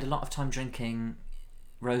to spend a lot of time drinking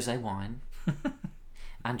rosé wine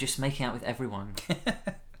and just making out with everyone.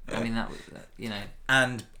 That was,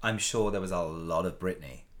 And I'm sure there was a lot of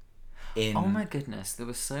Britney. Oh my goodness, there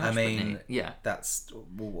was so much Britney. Yeah. That's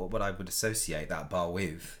what I would associate that bar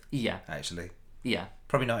with. Yeah. Actually. Yeah.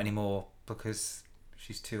 Probably not anymore because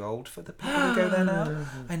she's too old for the people who go there now.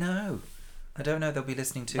 I know. I don't know, they'll be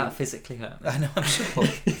listening to... That physically hurt me. I know, I'm sure.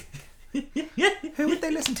 Who would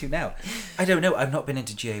they listen to now? I don't know. I've not been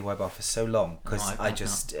into GAY bar for so long because No, I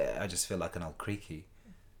just feel like an old creaky.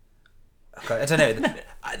 Okay, I don't know.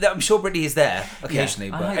 I'm sure Britney is there occasionally,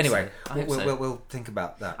 Yeah, I but hope anyway, so. I hope so. we'll think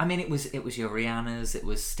about that. I mean, it was your Rihanna's. It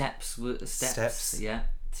was Steps. Steps. Yeah,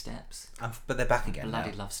 Steps. But they're back again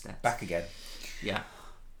Bloody now. love Steps. Back again. Yeah.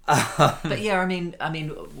 But yeah, I mean,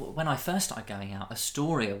 when I first started going out,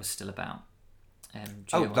 Astoria was still about.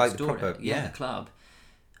 Oh, like the Astoria. proper, yeah. The club.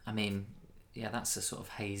 I mean, yeah, that's a sort of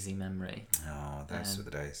hazy memory. Oh, those were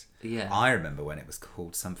the days. Yeah. I remember when it was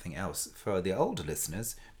called something else. For the older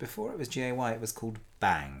listeners, before it was GAY, it was called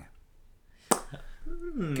Bang.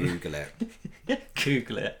 Google it.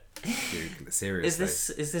 Google it. Google it, seriously.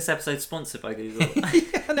 Is this episode sponsored by Google?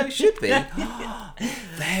 Yeah, no, it should be.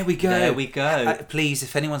 There we go. There we go. Please,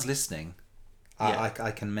 if anyone's listening, Yeah.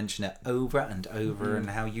 I can mention it over and over and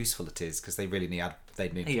how useful it is because they really need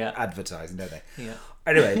Yeah. advertising, don't they? Yeah.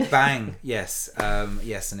 Anyway, Bang, yes,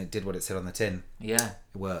 yes, and it did what it said on the tin. Yeah.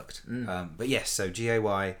 It worked. But yes, so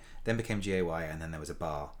GAY then became GAY, and then there was a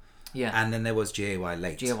bar. Yeah. And then there was GAY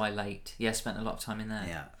Late. GAY Late. Yeah, spent a lot of time in there.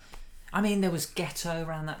 Yeah. I mean, there was Ghetto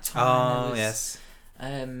around that time. Oh, There was, yes.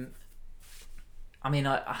 I mean,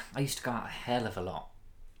 I used to go out a hell of a lot.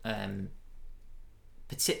 I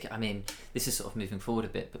mean, this is sort of moving forward a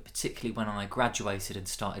bit, but particularly when I graduated and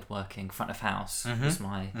started working front of house was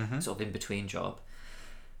my sort of in-between job.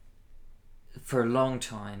 For a long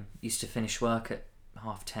time, used to finish work at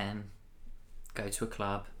 10:30, go to a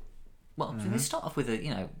club. Well, we start off with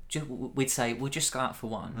we'd say we'll just go out for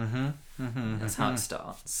one. That's how it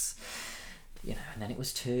starts. And then it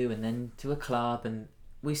was 2, and then to a club, and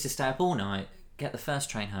we used to stay up all night, get the first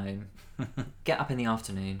train home, get up in the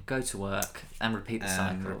afternoon, go to work, and repeat the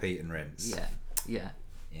cycle. Repeat and rinse. Yeah.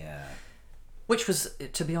 Which was,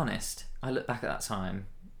 to be honest, I look back at that time,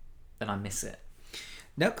 and I miss it.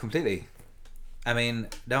 No, completely. I mean,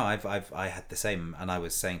 no, I had the same, and I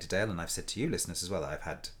was saying to Dale, and I've said to you listeners as well, that I've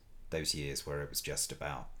had those years where it was just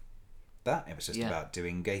about that. It was just about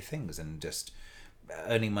doing gay things and just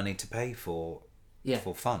earning money to pay for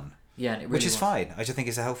fun. Yeah, and it really which is was. fine. I just think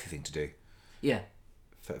it's a healthy thing to do. Yeah.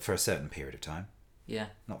 For a certain period of time. Yeah.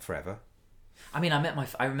 Not forever. I mean,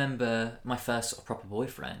 I remember my first sort of proper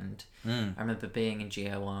boyfriend. I remember being in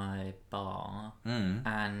GOI bar,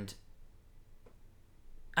 and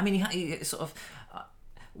I mean, he sort of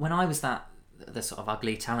when I was the sort of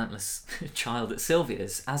ugly, talentless child at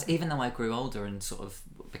Sylvia's, even though I grew older and sort of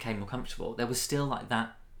became more comfortable, there was still like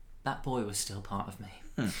that boy was still part of me.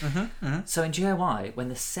 So in GOI, when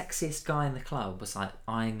the sexiest guy in the club was like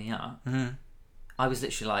eyeing me up, I was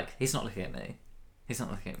literally like, he's not looking at me. He's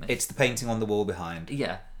not looking at me. It's the painting on the wall behind.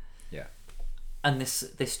 Yeah. Yeah. And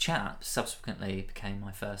this chap subsequently became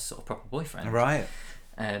my first sort of proper boyfriend. Right.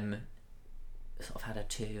 Sort of had a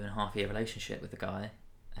 2.5 year relationship with the guy.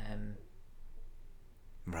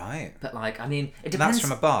 Right. But like, I mean, it And depends. that's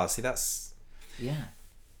from a bar. See, that's Yeah.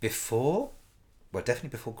 before. Well, definitely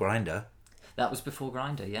before Grindr. That was before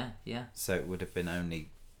Grindr. Yeah. So it would have been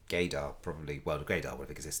only Gaydar, probably. Well, Gaydar would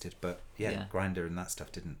have existed, but Yeah. Grindr and that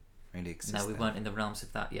stuff didn't really exist. No, we then. weren't in the realms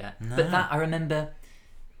of that yet. No. But that, I remember,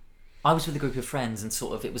 I was with a group of friends and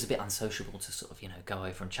sort of, it was a bit unsociable to sort of, go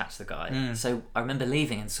over and chat to the guy. So I remember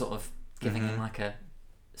leaving and sort of giving him like a,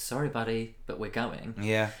 sorry buddy, but we're going.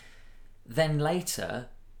 Yeah. Then later,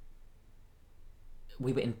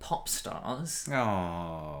 we were in Pop Stars.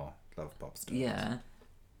 Oh, love pop stars. Yeah.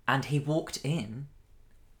 And he walked in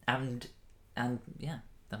and yeah,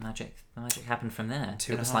 the magic happened from there. 2.5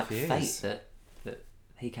 It was like years. fate that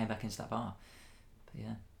he came back into that bar. But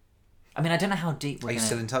yeah. I mean, I don't know how deep we're Are you gonna...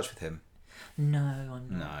 still in touch with him? No, I'm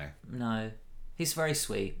not. No. No. He's very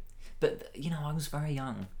sweet. But, I was very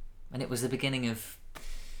young. And it was the beginning of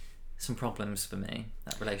some problems for me,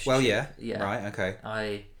 that relationship. Well, yeah. Yeah. Right,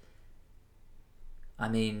 okay. I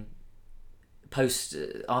mean,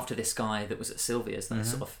 after this guy that was at Sylvia's that I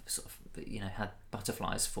sort of had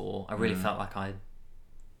butterflies for, I really felt like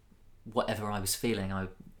whatever I was feeling, I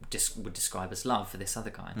just would describe as love for this other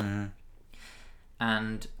guy.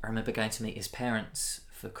 And I remember going to meet his parents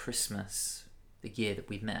for Christmas the year that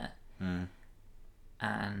we'd met,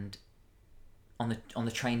 and on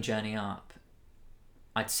the train journey up,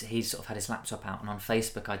 he sort of had his laptop out, and on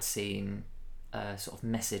Facebook I'd seen a sort of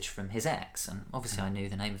message from his ex, and obviously I knew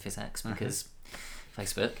the name of his ex because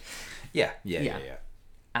Facebook. Yeah.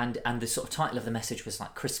 And the sort of title of the message was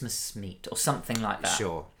like Christmas meet or something like that.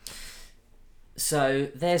 Sure. So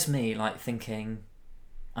there's me like thinking,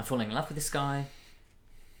 I'm falling in love with this guy,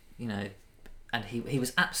 and he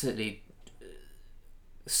was absolutely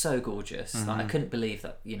so gorgeous. Like I couldn't believe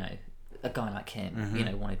that, a guy like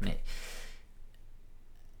him, wanted me.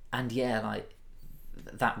 And yeah, like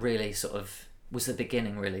that really sort of was the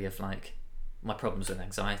beginning, really, of like my problems with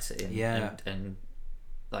anxiety and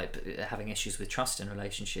like having issues with trust in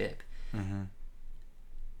relationship. Mm-hmm.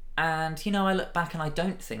 And I look back and I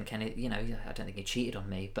don't think I don't think he cheated on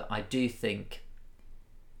me, but I do think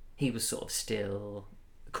he was sort of still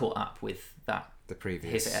caught up with the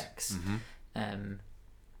previous his ex,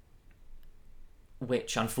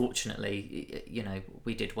 which unfortunately,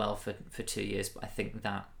 we did well for 2 years, but I think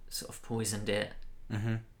that sort of poisoned it.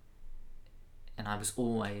 Mm-hmm. And it was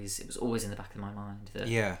always in the back of my mind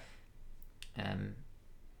that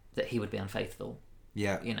that he would be unfaithful.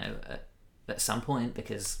 Yeah. At some point,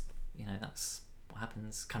 because that's what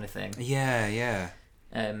happens, kind of thing. Yeah, yeah.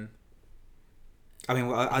 I mean,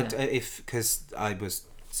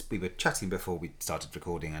 we were chatting before we started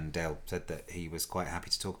recording, and Dale said that he was quite happy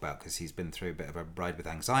to talk about, because he's been through a bit of a ride with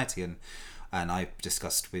anxiety, and I've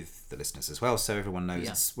discussed with the listeners as well, so everyone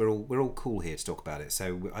knows we're all cool here to talk about it.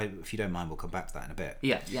 So if you don't mind, we'll come back to that in a bit.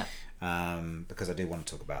 Yeah. Because I do want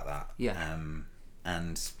to talk about that. Yeah.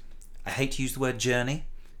 And I hate to use the word journey,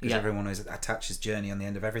 because everyone always attaches journey on the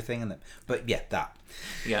end of everything, that.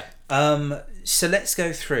 Yeah. So let's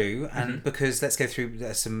go through, and because let's go through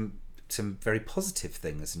some very positive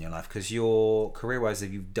things in your life, because your career-wise,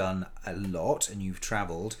 you've done a lot and you've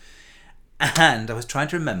travelled. And I was trying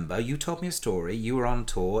to remember, you told me a story. You were on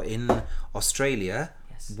tour in Australia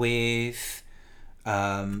with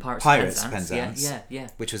Pirates Penzance,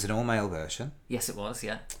 which was an all-male version. Yes, it was.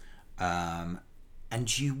 Yeah.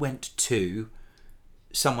 And you went to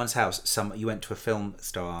someone's house. You went to a film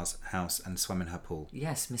star's house and swam in her pool.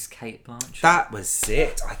 Yes, Miss Kate Blanchett. That was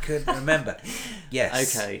it. I couldn't remember.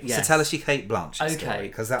 Yes. Okay. Yes. So tell us your Kate Blanchett story. Okay,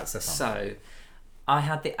 because that's the fun. So, I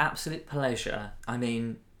had the absolute pleasure. I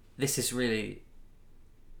mean, this is really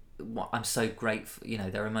what I'm so grateful.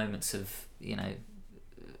 There are moments of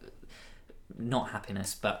not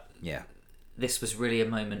happiness, but this was really a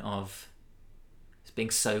moment of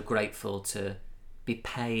being so grateful to be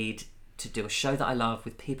paid to do a show that I love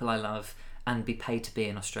with people I love, and be paid to be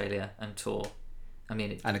in Australia and tour. I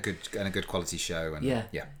mean, and a good quality show. And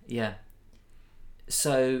yeah.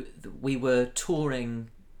 So we were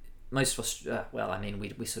touring most of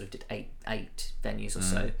we sort of did eight venues or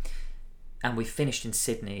so, and we finished in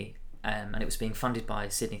Sydney, and it was being funded by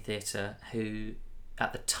Sydney Theatre, who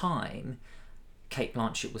at the time Kate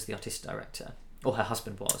Blanchett was the artistic director, or her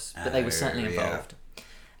husband was, but they were certainly involved.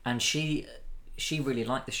 And she really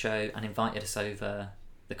liked the show and invited us over,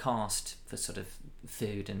 the cast, for sort of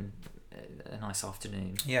food and a nice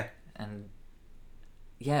afternoon. Yeah. And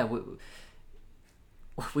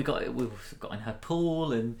we got in her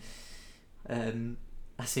pool, and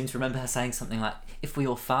I seem to remember her saying something like, "If we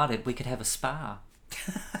all farted, we could have a spa."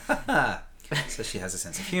 So she has a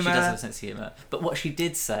sense of humour. She does have a sense of humour. But what she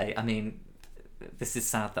did say, I mean, this is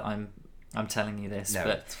sad that I'm telling you this, but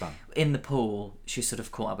it's fun. In the pool, she sort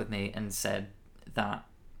of caught up with me and said that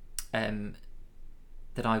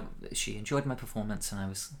she enjoyed my performance and I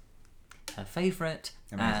was her favourite.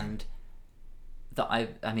 Amazing. And that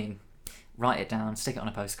I mean, write it down, stick it on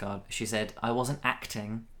a postcard. She said I wasn't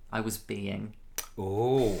acting, I was being.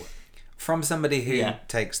 Oh, from somebody who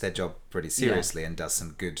takes their job pretty seriously and does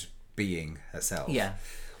some good being herself. Yeah.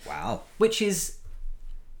 Wow. Which is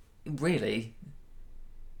really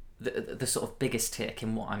the sort of biggest tick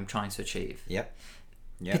in what I'm trying to achieve. Yep.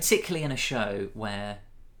 Particularly in a show where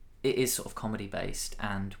it is sort of comedy based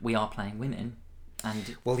and we are playing women.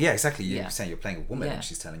 And exactly. You're saying you're playing a woman and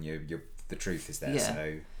she's telling you the truth is there.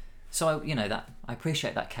 Yeah. So I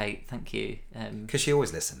appreciate that, Kate. Thank you. Because she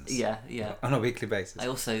always listens. Yeah. On a weekly basis. I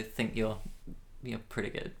also think you're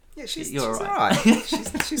pretty good. Yeah, she's all right.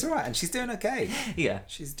 right. she's all right, and she's doing okay. Yeah,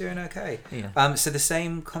 she's doing okay. Yeah. So the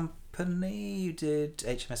same company you did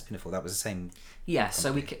HMS Pinafore. That was the same. Yeah. Company.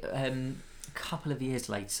 So we a couple of years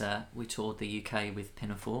later we toured the UK with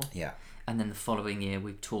Pinafore. Yeah. And then the following year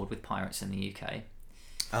we toured with Pirates in the UK.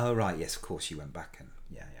 Oh right, yes, of course you went back and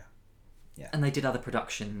yeah. And they did other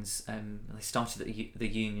productions. They started at the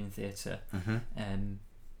Union Theatre. Mm-hmm.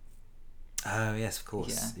 Oh yes, of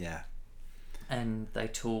course. Yeah. And they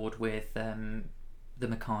toured with the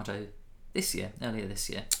Mikado earlier this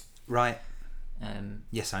year. Right.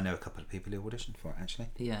 Yes, I know a couple of people who auditioned for it actually.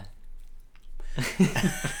 Yeah.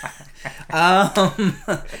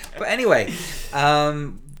 But anyway,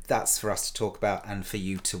 that's for us to talk about and for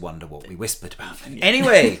you to wonder what we whispered about.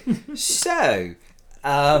 Anyway, so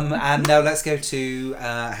and now let's go to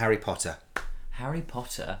Harry Potter. Harry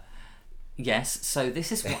Potter. Yes. So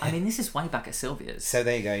this is this is way back at Sylvia's. So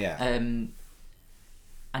there you go. Yeah.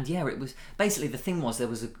 And it was basically, the thing was, there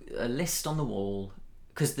was a list on the wall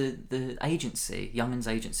because the agency, Youngman's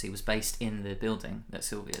agency, was based in the building at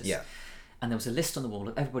Sylvia's. Yeah. And there was a list on the wall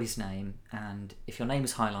of everybody's name, and if your name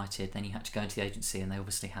was highlighted, then you had to go into the agency, and they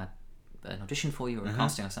obviously had an audition for you or a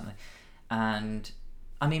casting or something. And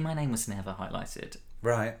I mean, my name was never highlighted.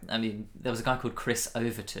 Right. I mean, there was a guy called Chris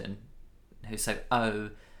Overton, who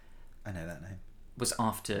I know that name. was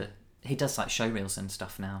after. He does like showreels and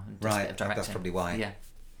stuff now, and does a Right. bit of directing. That's probably why. Yeah.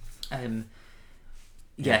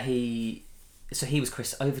 He was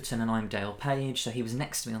Chris Overton and I'm Dale Page, so he was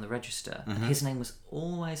next to me on the register. And his name was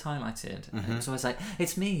always highlighted. And it was always like,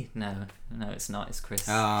 it's me. No, it's not, it's Chris.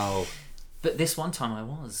 Oh. But this one time I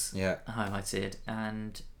was Yeah. highlighted,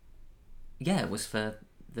 and it was for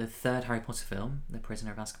the third Harry Potter film, The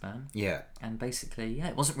Prisoner of Azkaban. Yeah. And basically,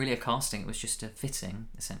 it wasn't really a casting, it was just a fitting,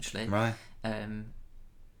 essentially. Right. And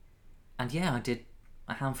I did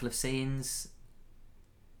a handful of scenes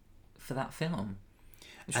for that film.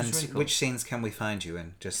 Which And was really cool. which scenes can we find you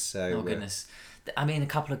in? Just so. Oh goodness! I mean, a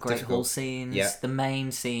couple of great Difficult. hall scenes. Yeah. The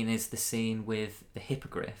main scene is the scene with the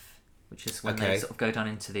hippogriff, which is when they Okay. sort of go down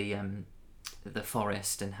into the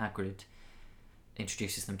forest, and Hagrid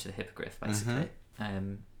introduces them to the hippogriff, basically.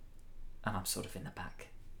 And I'm sort of in the back.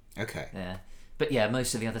 Okay. Yeah, but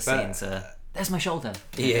most of the other scenes are. There's my shoulder.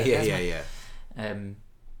 Yeah.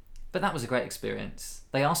 But that was a great experience.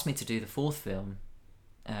 They asked me to do the fourth film.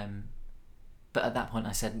 But at that point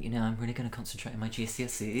I said, I'm really going to concentrate on my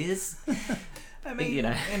GCSEs. I mean,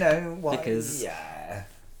 why? Because- Yeah.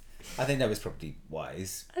 I think that was probably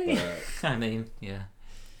wise. But I mean, yeah.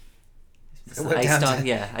 It worked out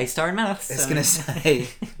to- A-star in maths. I was going to say,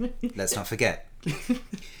 let's not forget.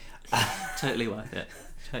 Totally worth it.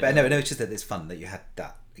 But no, it's just that it's fun that you had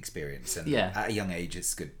that experience. And Yeah. at a young age,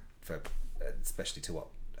 it's good for, especially to what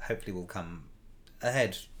hopefully will come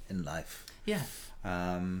ahead in life. Yeah.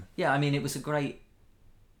 Yeah, I mean, it was a great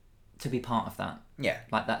to be part of that. Yeah.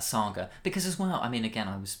 Like that saga. Because as well, I mean, again,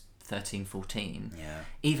 I was 13, 14. Yeah.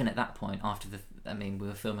 Even at that point, after we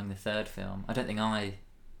were filming the third film, I don't think I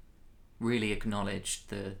really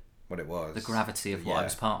acknowledged What it was. the gravity of what I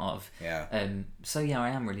was part of. Yeah. I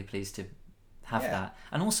am really pleased to have that.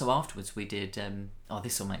 And also afterwards we did,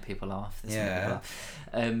 this will make people laugh. This will make people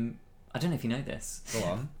laugh. I don't know if you know this. Go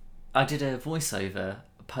on. I did a voiceover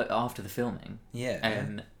after the filming.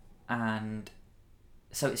 Yeah. And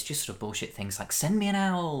so it's just sort of bullshit things like send me an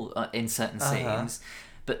owl in certain scenes.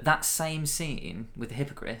 But that same scene with the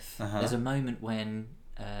hippogriff, there's a moment when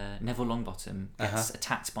Neville Longbottom gets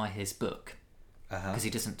attacked by his book because he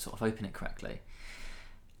doesn't sort of open it correctly.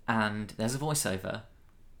 And there's a voiceover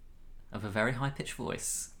of a very high-pitched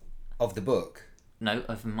voice. Of the book? No,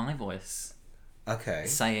 of my voice. Okay.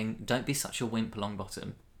 Saying, don't be such a wimp,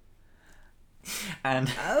 Longbottom.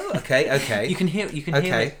 And okay. you can hear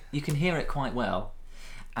it quite well.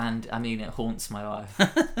 And I mean, it haunts my life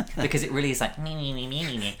because it really is like.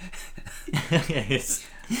 Yes.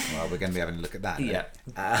 Well, we're going to be having a look at that. Yeah.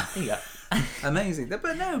 Amazing.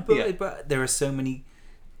 But there are so many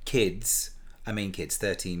kids.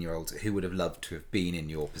 13-year-olds who would have loved to have been in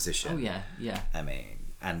your position. Oh yeah. I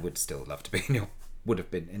mean, and would still love to be would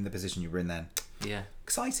have been in the position you were in then. Yeah.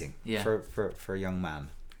 Exciting. Yeah. For a young man.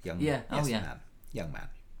 Yeah. Oh yeah. Man. Young man.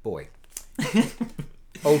 Boy.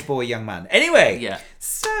 Old boy, young man. Anyway. Yeah.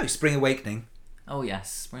 So, Spring Awakening. Oh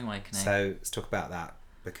yes, Spring Awakening. So let's talk about that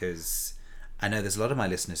because I know there's a lot of my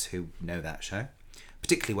listeners who know that show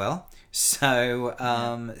particularly well. So,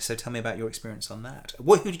 so tell me about your experience on that.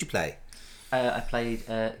 Who did you play? I played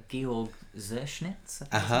Georg Zerschnitz.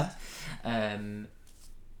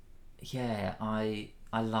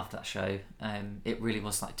 I loved that show. It really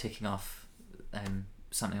was like ticking off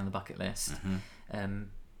something on the bucket list.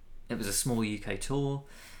 It was a small UK tour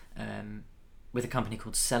with a company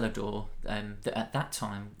called Celador that at that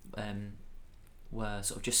time were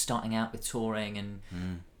sort of just starting out with touring and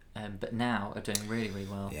but now are doing really, really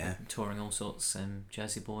well. Yeah. They're touring all sorts.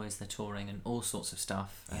 Jersey Boys, they're touring and all sorts of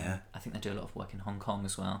stuff. I think they do a lot of work in Hong Kong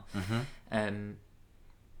as well.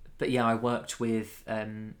 But yeah, I worked with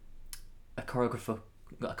a choreographer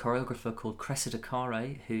called Cressida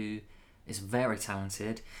Care, who is very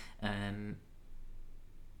talented,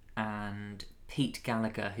 and Pete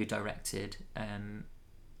Gallagher, who directed,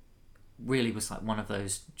 really was like one of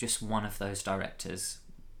those directors.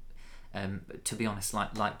 To be honest,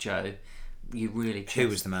 like Joe, you really. Who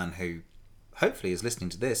was the man who, hopefully, is listening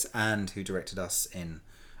to this and who directed us in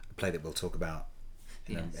a play that we'll talk about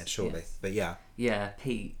shortly. Yes. But yeah. Yeah,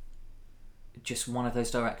 Pete. Just one of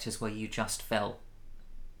those directors where you just felt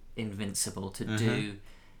invincible to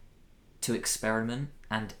experiment,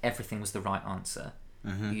 and everything was the right answer.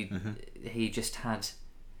 He just had.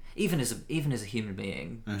 even as a human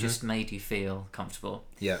being, just made you feel comfortable.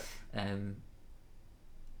 Yeah.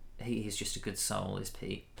 He's just a good soul, is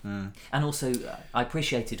Pete. And also, I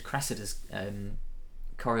appreciated Cressida's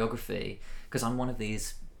choreography, because I'm one of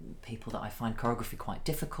these people that I find choreography quite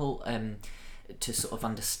difficult to sort of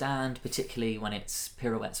understand, particularly when it's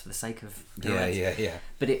pirouettes for the sake of pirouettes. Yeah.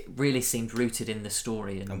 But it really seemed rooted in the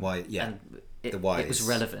story and why? Yeah. and it, The why it was is-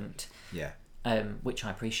 relevant. Yeah. Which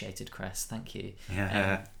I appreciated, Cress. Thank you.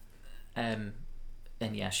 Yeah. And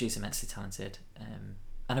yeah, she's immensely talented,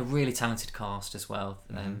 and a really talented cast as well.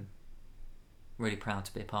 Really proud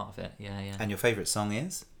to be a part of it. Yeah. And your favourite song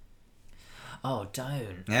is? Oh,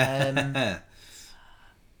 don't. Yeah.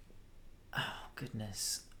 Oh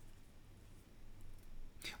goodness.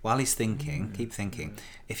 While he's thinking, keep thinking.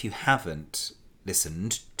 If you haven't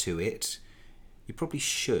listened to it, you probably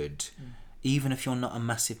should. Even if you're not a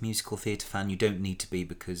massive musical theatre fan, you don't need to be,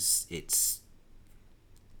 because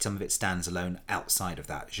some of it stands alone outside of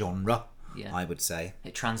that genre. Yeah. I would say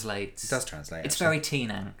It translates. it does translate. It's actually. very teen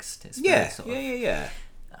angst. It's Yeah, very sort of, yeah.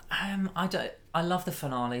 I love the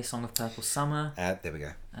finale, Song of Purple Summer. There we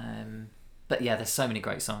go. But yeah, there's so many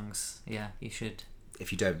great songs. Yeah, you should.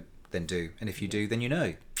 If you don't, then do, and if you do, then you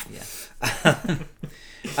know. Yeah.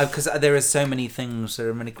 Because there are so many things, there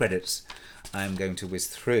are many credits I'm going to whiz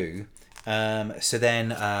through. So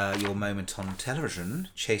then, your moment on television,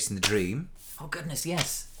 Chasing the Dream. Oh goodness,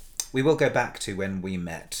 yes. We will go back to when we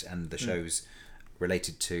met and the shows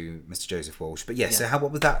related to Mr. Joseph Walsh. But yes, Yeah. so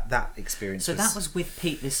what was that experience? So that was with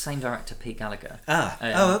Pete, this same director, Pete Gallagher.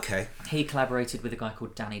 Okay. He collaborated with a guy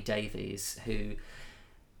called Danny Davies, who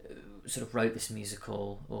sort of wrote this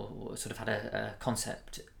musical, or sort of had a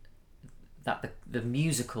concept that the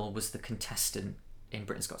musical was the contestant in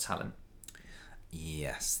Britain's Got Talent.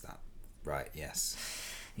 Yes, right, yes.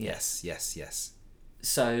 Yeah. Yes.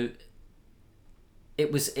 So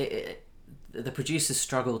it was the producers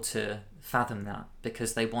struggled to fathom that,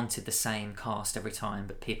 because they wanted the same cast every time,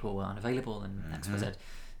 but people were unavailable and X, Y, Z,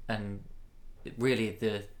 and really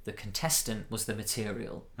the contestant was the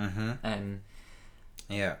material.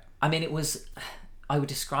 Yeah. I mean, I would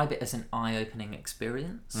describe it as an eye-opening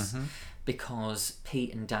experience, because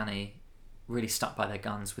Pete and Danny really stuck by their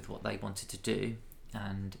guns with what they wanted to do,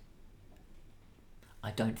 and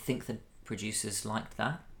I don't think the producers liked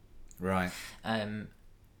that. Right.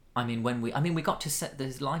 I mean, we got to set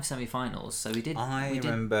the live semi-finals, so we did. I we did,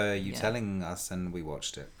 remember you yeah. telling us, and we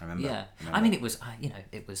watched it. I remember. Yeah, I mean, it was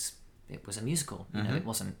it was a musical. You know, it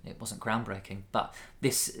wasn't groundbreaking, but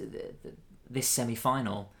this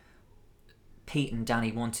semi-final, Pete and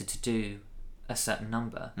Danny wanted to do a certain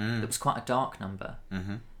number. It was quite a dark number,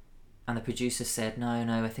 and the producer said, "No,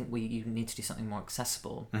 I think you need to do something more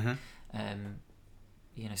accessible.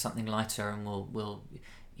 Something lighter, and we'll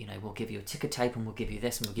give you a ticker tape, and we'll give you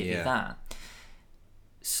this, and we'll give you that."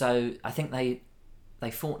 So I think they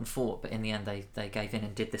fought, but in the end they gave in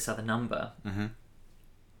and did this other number,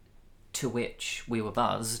 to which we were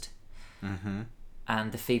buzzed,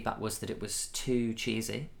 and the feedback was that it was too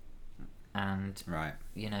cheesy, and right,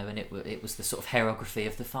 and it was the sort of choreography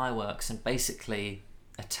of the fireworks, and basically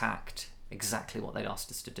attacked exactly what they'd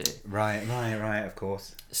asked us to do. Right, of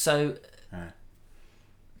course. So. Right.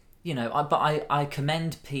 I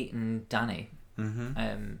commend Pete and Danny.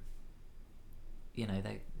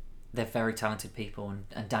 They're very talented people,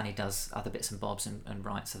 and Danny does other bits and bobs and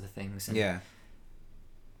writes other things. And,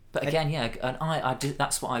 But again, and I do.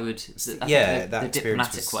 That's what I would. The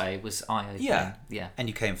diplomatic way was eye-opening. Yeah. And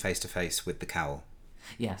you came face to face with the cowl.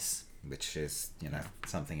 Yes. Which is,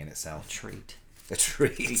 something in itself. Treat. A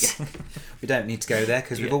treat. We don't need to go there,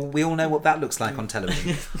 because we all know what that looks like on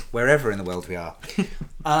television, wherever in the world we are.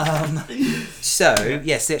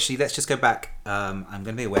 Yes, actually, let's just go back. I'm going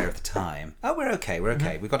to be aware of the time. Oh, we're okay.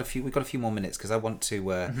 We've got a few more minutes, because I want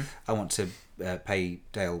to pay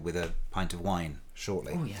Dale with a pint of wine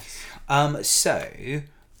shortly. Oh yes. So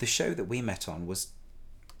the show that we met on was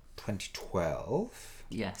 2012.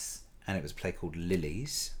 Yes. And it was a play called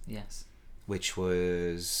Lilies. Yes. Which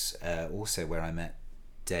was also where I met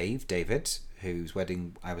David, whose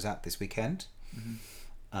wedding I was at this weekend.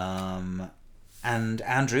 And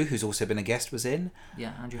Andrew, who's also been a guest, was in.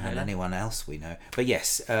 Yeah, Andrew. And anyone else we know. But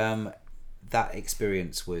yes, that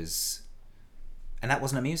experience was... And that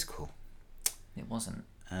wasn't a musical. It wasn't.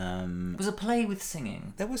 It was a play with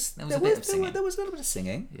singing. There was a bit of singing. There was a little bit of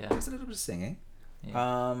singing. Yeah. There was a little bit of singing.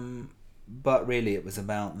 Yeah. But really it was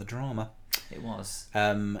about the drama. It was.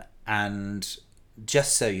 And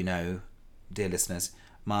just so you know, dear listeners,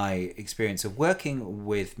 my experience of working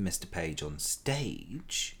with Mr. Page on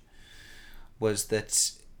stage was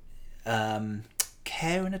that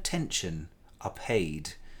care and attention are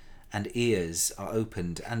paid and ears are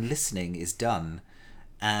opened and listening is done.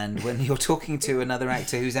 And when you're talking to another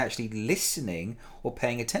actor who's actually listening or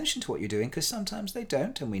paying attention to what you're doing, because sometimes they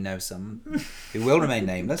don't, and we know some who will remain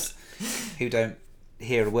nameless, who don't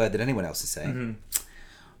hear a word that anyone else is saying.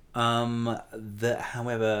 That,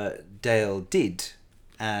 however, Dale did,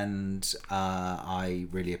 and I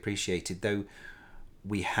really appreciated, though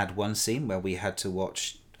we had one scene where we had to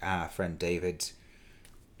watch our friend David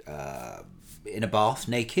in a bath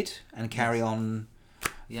naked and carry on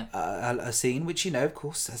a scene, which, you know, of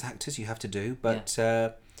course, as actors you have to do, but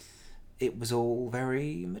it was all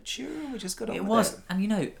very mature. We just got on with it. It was, and you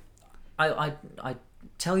know, I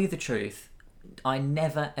tell you the truth, I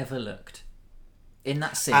never ever looked in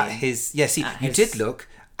that scene at his. Yeah, see, you did look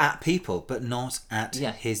at people, but not at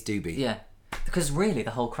his doobie. Yeah, because really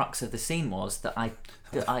the whole crux of the scene was that I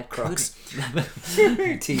Crux.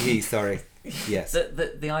 couldn't. TV, sorry. Yes.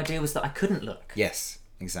 The idea was that I couldn't look. Yes,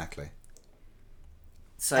 exactly.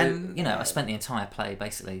 So, And, you know, I spent the entire play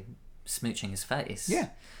basically smooching his face. Yeah.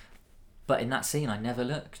 But in that scene, I never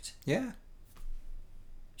looked. Yeah.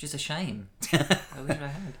 Which is a shame. I wish I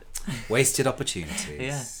had. Wasted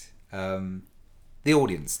opportunities. Yeah. The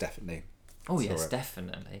audience definitely. Oh yes,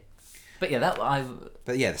 definitely. But yeah,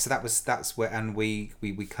 But yeah, so that's where, and we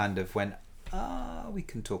kind of went. We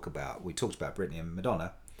talked about Britney and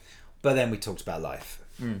Madonna, but then we talked about life.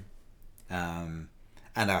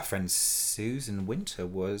 And our friend Susan Winter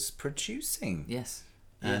was producing. Yes.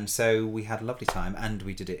 And so we had a lovely time, and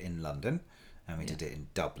we did it in London, and we did it in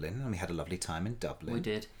Dublin, and we had a lovely time in Dublin. We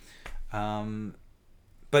did.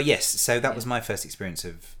 But yes, so that was my first experience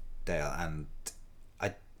of Dale, and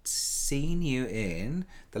I'd seen you in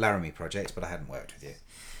the Laramie Project, but I hadn't worked with you.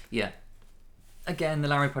 Yeah. Again, the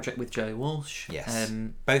Laramie Project with Joe Walsh. Yes.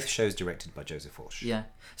 Both shows directed by Joseph Walsh. Yeah.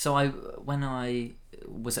 So when I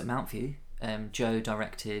was at Mountview, Joe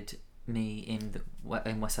directed me in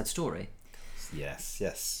West Side Story. Yes,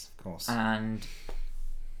 of course. And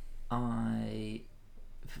I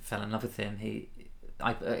fell in love with him.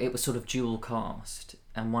 It was sort of dual cast,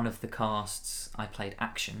 and one of the casts I played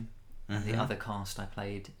Action, and the other cast I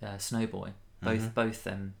played Snowboy. Both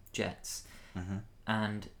Jets.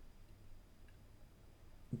 And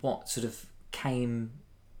what sort of came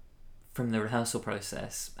from the rehearsal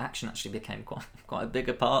process, Action actually became quite a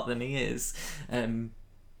bigger part than he is.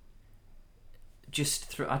 Just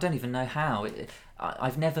through, I don't even know how.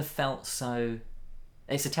 I've never felt so.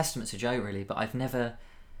 It's a testament to Joe, really, but I've never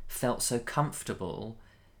felt so comfortable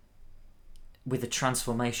with a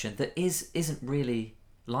transformation that isn't really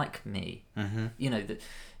like me. You know, that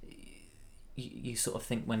you sort of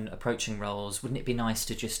think when approaching roles, wouldn't it be nice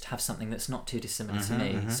to just have something that's not too dissimilar to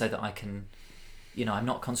me, so that I can, you know, I'm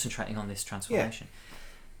not concentrating on this transformation.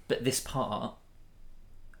 But this part,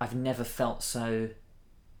 I've never felt so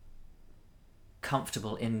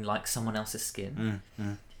comfortable in like someone else's skin,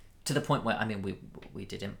 to the point where, I mean, we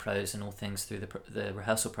did impros and all things through the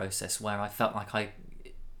rehearsal process, where I felt like I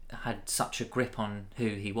had such a grip on who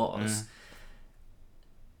he was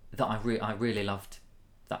that I really loved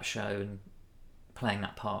that show and playing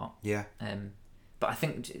that part. But I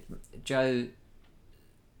think Joe,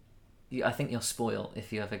 I think you're spoiled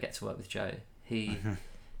if you ever get to work with Joe. He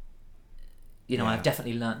you know, I've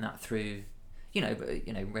definitely learnt that through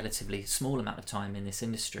relatively small amount of time in this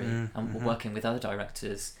industry, and working with other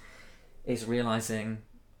directors, is realizing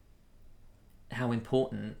how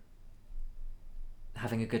important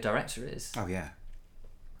having a good director is. Oh yeah.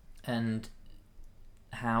 And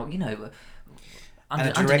how, you know, and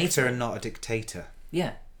a director and not a dictator.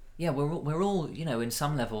 Yeah, we're all, you know, in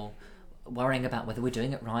some level worrying about whether we're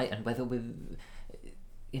doing it right, and whether we've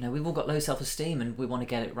all got low self-esteem and we want to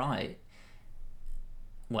get it right.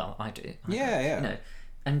 Well, I do. Yeah. You know,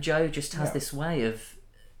 and Joe just has this way of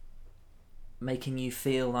making you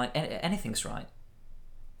feel like anything's right.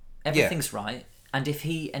 Everything's right, and if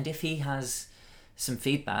he has some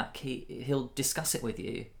feedback, he'll discuss it with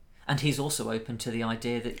you, and he's also open to the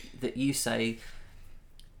idea that you say,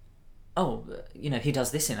 oh, you know, he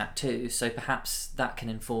does this in Act 2, so perhaps that can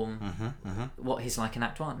inform what he's like in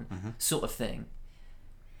Act 1, sort of thing.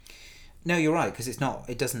 No, you're right, because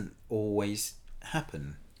it doesn't always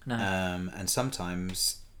happen. No. And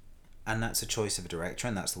sometimes, and that's a choice of a director,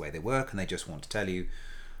 and that's the way they work, and they just want to tell you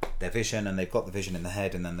their vision, and they've got the vision in the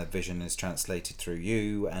head, and then the vision is translated through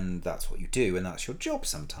you, and that's what you do, and that's your job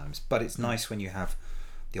sometimes. But it's nice when you have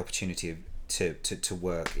the opportunity to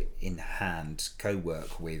work in hand,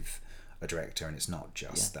 co-work with a director, and it's not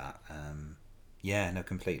just that. No,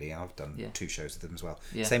 completely. I've done 2 shows with them as well.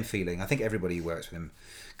 Same feeling. I think everybody who works with him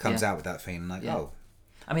comes out with that feeling like, oh.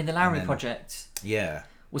 I mean, the Laramie Project Yeah.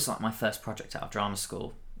 was like my first project out of drama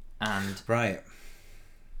school, and Right.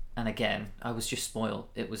 again, I was just spoiled.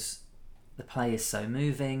 The play is so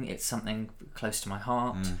moving. It's something close to my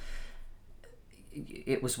heart.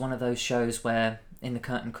 It was one of those shows where in the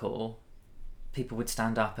curtain call, people would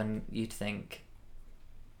stand up and you'd think,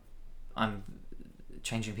 I'm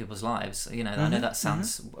changing people's lives. I know that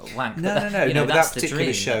sounds wank. No, but no. But that's that the particular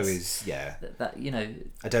dream. show That's- is that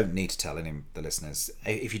I don't need to tell any of the listeners.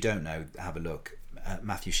 If you don't know, have a look.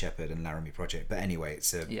 Matthew Shepard and Laramie Project. But anyway,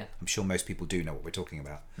 I'm sure most people do know what we're talking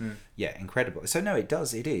about. Yeah, incredible. So no, it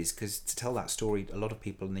is, because to tell that story, a lot of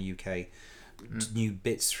people in the UK knew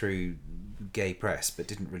bits through gay press, but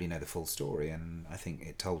didn't really know the full story. And I think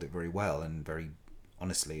it told it very well and very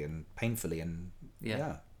honestly and painfully. And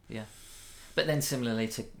yeah. But then similarly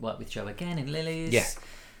to work with Joe again in Lilies,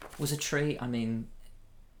 was a treat. I mean,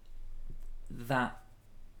 that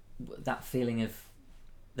feeling of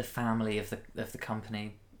the family of the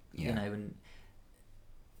company, and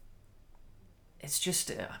it's just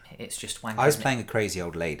wank. I was playing a crazy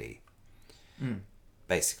old lady,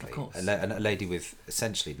 basically, Of course. a lady with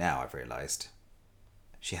essentially, now I've realised,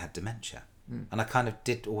 she had dementia, and I kind of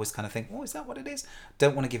did always kind of think, oh, is that what it is?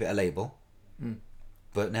 Don't want to give it a label,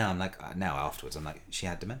 but now I'm like, afterwards I'm like, she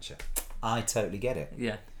had dementia. I totally get it.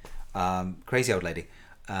 Yeah. Crazy old lady.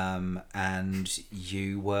 And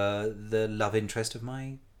you were the love interest of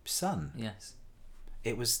my son. Yes.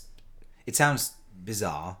 It sounds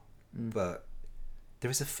bizarre, but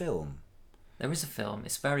there is a film. There is a film.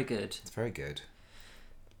 It's very good. It's very good.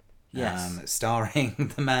 Yes.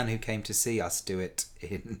 Starring the man who came to see us do it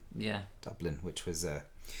in Yeah. Dublin, which was a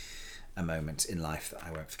moment in life that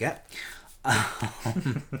I won't forget. But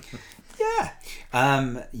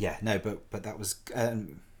that was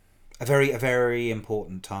a very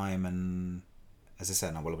important time, and as I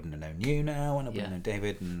said, I wouldn't have known you now, and I wouldn't have known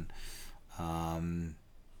David, and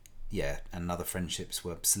and other friendships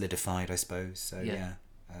were solidified, I suppose. So a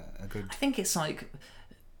good. I think it's like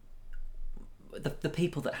the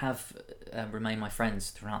people that have remained my friends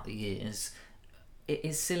throughout the years. It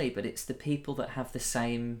is silly, but it's the people that have the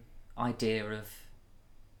same idea of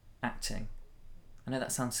acting. I know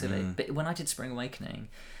that sounds silly, but when I did Spring Awakening,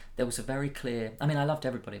 there was a very clear... I mean, I loved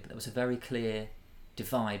everybody, but there was a very clear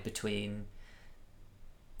divide between...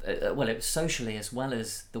 it was socially as well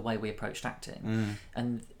as the way we approached acting.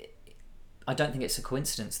 And I don't think it's a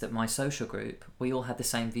coincidence that my social group, we all had the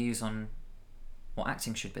same views on what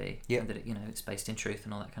acting should be. Yeah. And that it's based in truth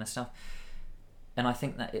and all that kind of stuff. And I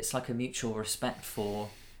think that it's like a mutual respect for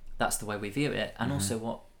that's the way we view it, and also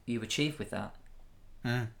what you achieve with that.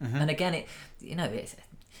 And again,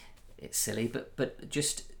 it's silly, but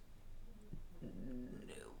just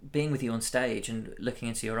being with you on stage and looking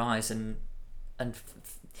into your eyes and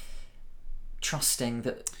trusting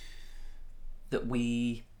that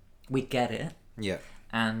we get it,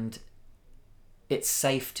 and it's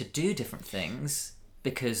safe to do different things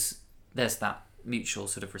because there's that mutual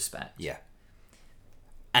sort of respect.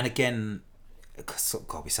 And again,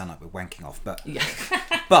 God, we sound like we're wanking off, but Yeah.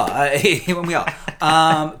 when we are,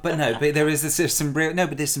 but there is there's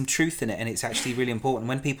some truth in it, and it's actually really important.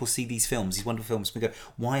 When people see these wonderful films, we go,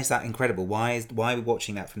 why is that incredible? Why are we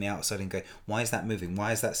watching that from the outside and go, why is that moving?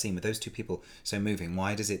 Why is that scene with those two people so moving?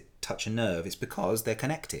 Why does it touch a nerve? It's because they're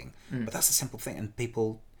connecting. But that's a simple thing, and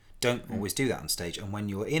people don't always do that on stage. And when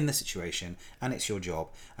you're in the situation and it's your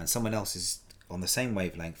job, and someone else is on the same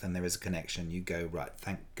wavelength and there is a connection, you go, right,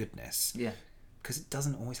 thank goodness. Yeah. Because it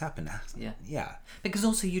doesn't always happen. Yeah. Because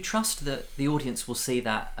also you trust that the audience will see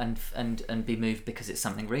that and be moved because it's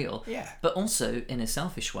something real. Yeah. But also, in a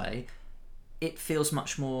selfish way, it feels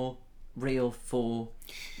much more real for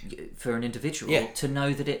an individual to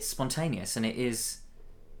know that it's spontaneous and it is.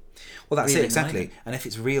 Well, that's real it in the exactly. moment. And if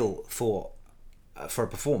it's real for a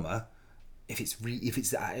performer,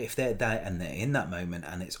 if they're there and they're in that moment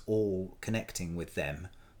and it's all connecting with them,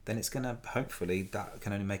 then it's gonna, hopefully that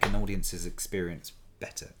can only make an audience's experience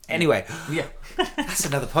better. Anyway, that's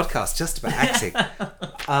another podcast just about acting.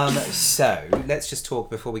 So let's just talk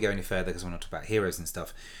before we go any further, because I want to talk about heroes and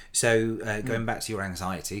stuff. So going back to your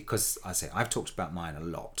anxiety, because I've talked about mine a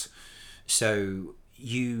lot. So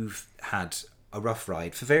you've had a rough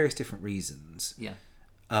ride for various different reasons. Yeah.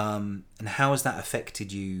 And how has that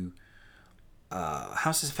affected you?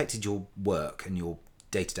 How's this affected your work and your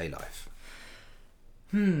day-to-day life?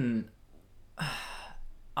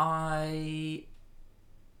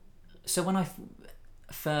 So when I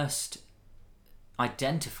first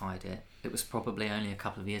identified it, it was probably only a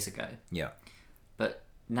couple of years ago. Yeah. But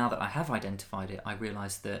now that I have identified it, I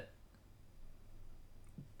realised that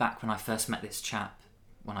back when I first met this chap,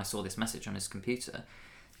 when I saw this message on his computer,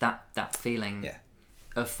 that feeling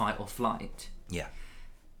of fight or flight, Yeah.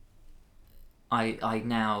 I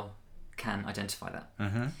now can identify that.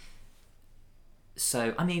 Mm-hmm.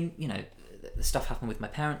 So, I mean, the stuff happened with my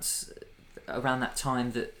parents around that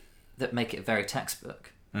time that make it very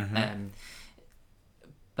textbook. Mm-hmm.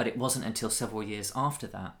 But it wasn't until several years after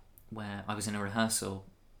that where I was in a rehearsal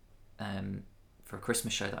for a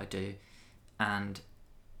Christmas show that I do, and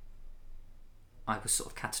I was sort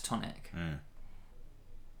of catatonic.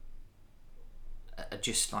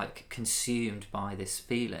 Just like consumed by this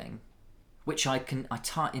feeling, which I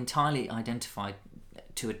entirely identified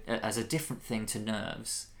as a different thing to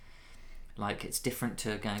nerves. Like, it's different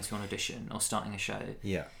to going to an audition or starting a show.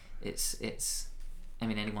 Yeah. It's I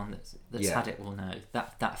mean, anyone that's had it will know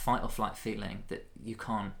that fight or flight feeling that you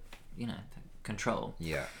can't control.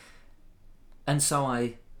 Yeah. And so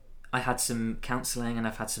I had some counselling, and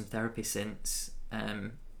I've had some therapy since.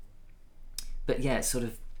 But yeah, it sort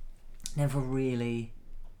of never really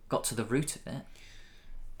got to the root of it.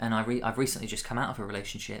 And I've recently just come out of a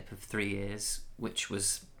relationship of 3 years, which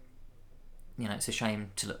was, it's a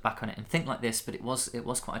shame to look back on it and think like this, but it was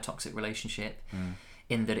quite a toxic relationship,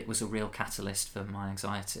 in that it was a real catalyst for my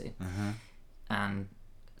anxiety. Mm-hmm. And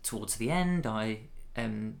towards the end, I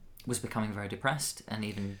was becoming very depressed, and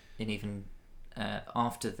even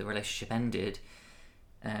after the relationship ended,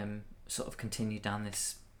 sort of continued down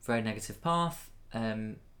this very negative path,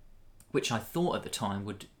 which I thought at the time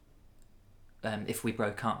would, if we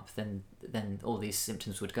broke up, then all these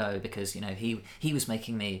symptoms would go, because he was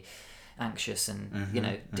making me anxious,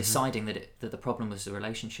 and deciding that the problem was the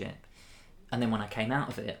relationship. And then when I came out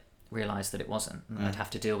of it, realised that it wasn't, and I'd have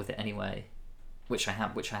to deal with it anyway, which I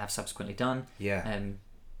have subsequently done. Yeah.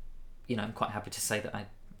 I'm quite happy to say that I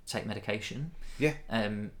take medication. Yeah.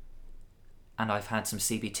 And I've had some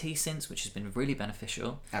CBT since, which has been really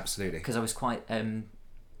beneficial. Absolutely. Because I was quite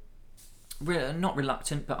not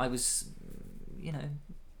reluctant, but I was,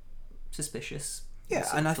 suspicious. Yeah,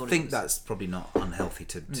 and I think that's probably not unhealthy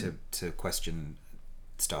to question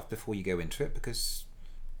stuff before you go into it, because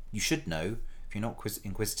you should know. If you're not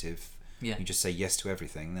inquisitive, you just say yes to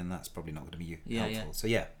everything, then that's probably not going to be helpful. Yeah. So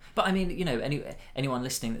yeah. But I mean, anyone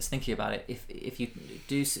listening that's thinking about it, if you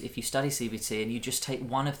study CBT and you just take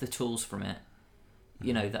one of the tools from it,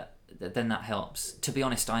 then that helps. To be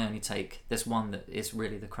honest, there's one that is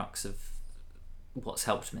really the crux of what's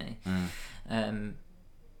helped me.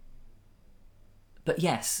 But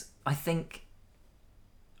yes, I think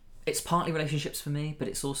it's partly relationships for me, but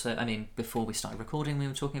it's also, before we started recording, we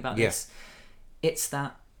were talking about this. It's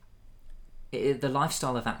that the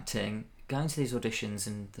lifestyle of acting, going to these auditions,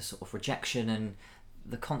 and the sort of rejection and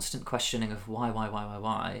the constant questioning of why,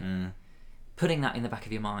 putting that in the back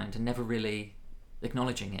of your mind and never really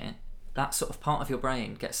acknowledging it, that sort of part of your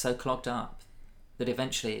brain gets so clogged up that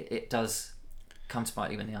eventually it does come to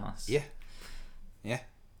bite you in the arse. Yeah.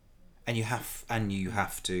 And you do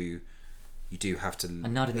have to,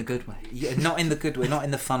 and not in the good way. Yeah, not in the good way, not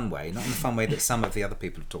in the fun way, not in the fun way that some of the other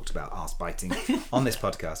people have talked about arse biting on this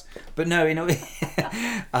podcast. But no, in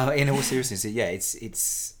all seriousness, yeah,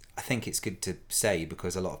 it's. I think it's good to say,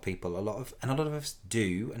 because a lot of us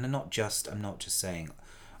do, and I'm not just saying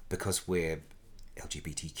because we're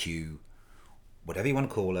LGBTQ, whatever you want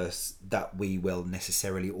to call us, that we will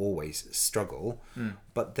necessarily always struggle,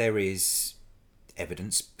 but there is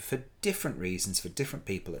evidence for different reasons for different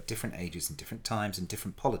people at different ages and different times and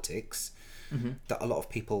different politics, that a lot of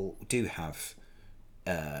people do have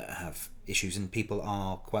issues, and people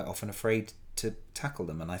are quite often afraid to tackle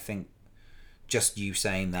them. And I think just you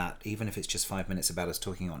saying that, even if it's just 5 minutes about us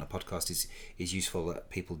talking on a podcast, is useful, that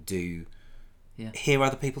people do hear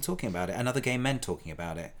other people talking about it, and other gay men talking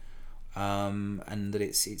about it, and that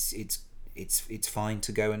it's fine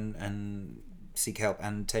to go and seek help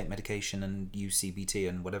and take medication and use CBT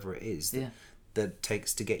and whatever it is that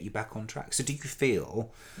takes to get you back on track. So do you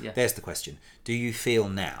feel, there's the question, do you feel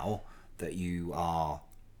now that you are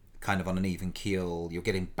kind of on an even keel, you're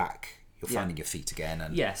getting back, you're finding your feet again?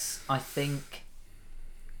 And yes, I think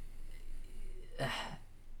I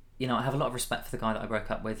have a lot of respect for the guy that I broke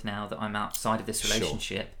up with now that I'm outside of this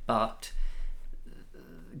relationship, but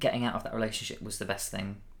getting out of that relationship was the best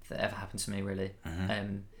thing that ever happened to me, really.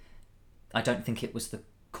 I don't think it was the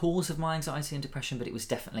cause of my anxiety and depression, but it was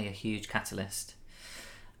definitely a huge catalyst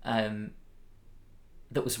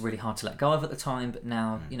that was really hard to let go of at the time. But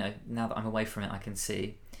now, now that I'm away from it, I can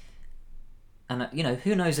see. And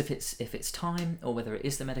who knows if it's time or whether it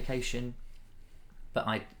is the medication. But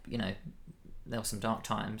there were some dark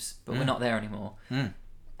times, but we're not there anymore.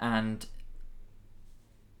 And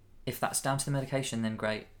if that's down to the medication, then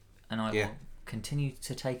great, and I will continue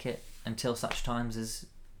to take it until such times as.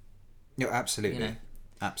 Yeah, absolutely.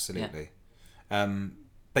 Absolutely.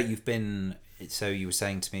 But you've been So you were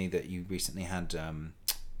saying to me that you recently had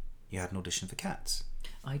you had an audition for Cats.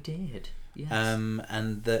 I did. Yes.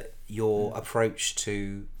 And that your approach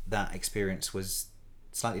to that experience was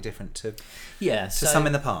slightly different to some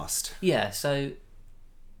in the past. Yeah, so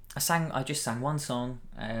I just sang one song,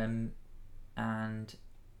 and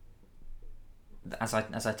as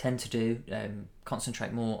I tend to do,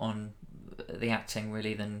 concentrate more on the acting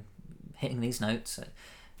really than hitting these notes,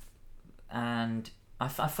 and I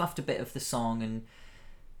fluffed a bit of the song and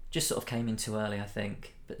just sort of came in too early, I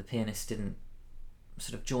think, but the pianist didn't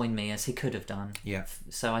sort of join me as he could have done. Yeah.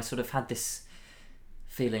 So I sort of had this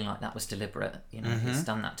feeling like that was deliberate, he's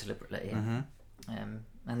done that deliberately. And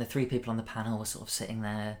the three people on the panel were sort of sitting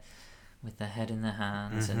there with their head in their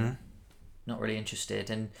hands and not really interested.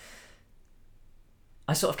 And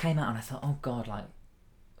I sort of came out and I thought, oh God, like,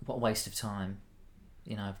 what a waste of time.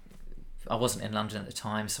 I wasn't in London at the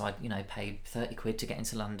time, so I, paid 30 quid to get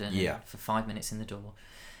into London for 5 minutes in the door,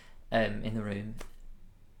 in the room.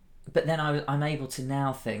 But then I'm able to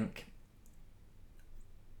now think,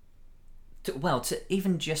 to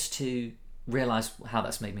even just to realise how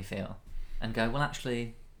that's made me feel and go, well,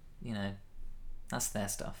 actually, that's their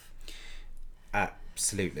stuff.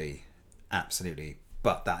 Absolutely.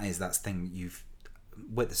 But that's the thing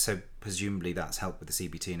so presumably that's helped with the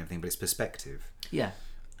CBT and everything, but it's perspective. Yeah.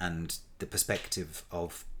 And the perspective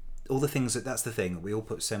of all the things that's the thing. We all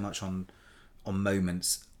put so much on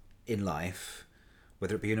moments in life,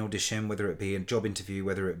 whether it be an audition, whether it be a job interview,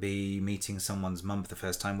 whether it be meeting someone's mum for the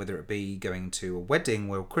first time, whether it be going to a wedding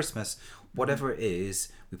or Christmas, whatever it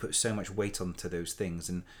is, we put so much weight onto those things.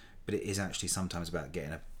 But it is actually sometimes about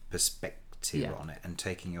getting a perspective on it and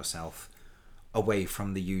taking yourself away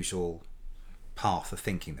from the usual path of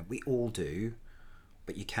thinking that we all do.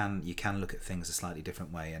 But you can look at things a slightly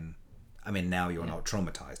different way, and I mean now you're not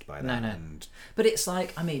traumatized by that. No. But it's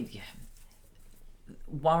like,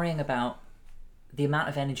 worrying about the amount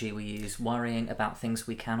of energy we use, worrying about things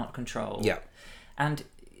we cannot control. Yeah. And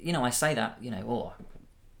I say that,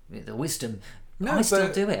 the wisdom. No, I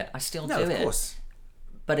still do it. I still do it. Of course.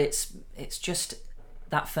 But it's just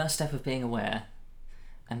that first step of being aware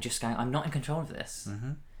and just going, I'm not in control of this.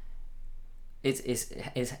 Mm-hmm.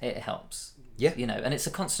 It helps. Yeah. And it's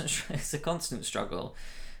a constant struggle,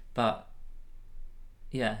 but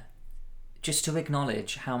yeah, just to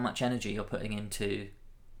acknowledge how much energy you're putting into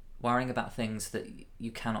worrying about things that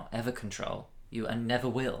you cannot ever control, and never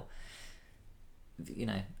will.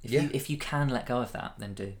 If you can let go of that,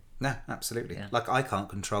 then do. No, absolutely. Yeah. Like I can't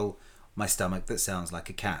control my stomach that sounds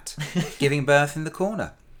like a cat giving birth in the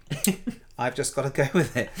corner. I've just got to go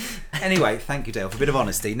with it. Anyway, thank you, Dale, for a bit of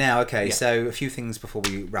honesty. Now, so a few things before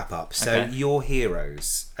we wrap up. So your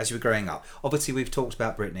heroes as you were growing up. Obviously, we've talked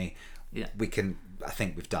about Britney. Yeah. I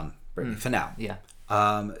think we've done Britney for now. Yeah.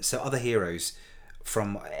 So other heroes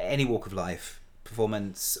from any walk of life,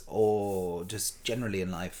 performance, or just generally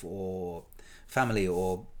in life, or family,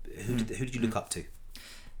 or who did you look up to?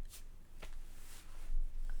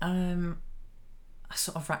 I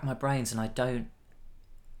sort of rack my brains, and I don't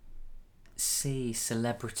see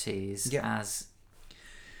celebrities as.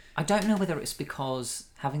 I don't know whether it's because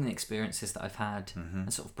having the experiences that I've had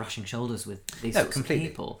and sort of brushing shoulders with these sorts of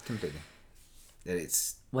people. Completely.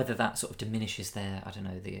 It's whether that sort of diminishes their,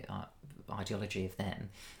 the ideology of them.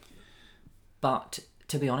 But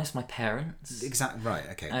to be honest, my parents. Exactly right.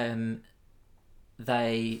 Okay.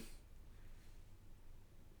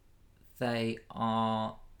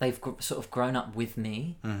 They've sort of grown up with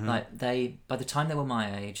me. Mm-hmm. Like by the time they were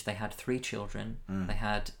my age, they had 3 children. They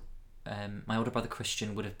had my older brother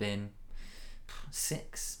Christian would have been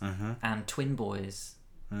 6, and twin boys.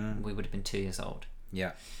 We would have been 2 years old.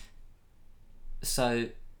 Yeah. So,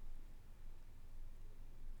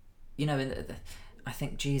 I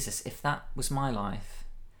think, Jesus, if that was my life,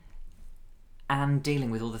 and dealing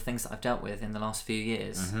with all the things that I've dealt with in the last few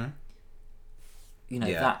years,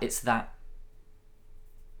 that it's that.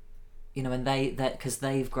 And because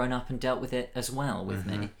they've grown up and dealt with it as well with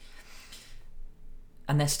me,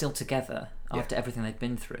 and they're still together after everything they've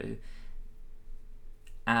been through.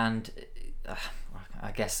 And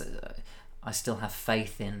I guess I still have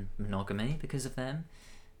faith in monogamy because of them.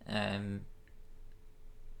 I'm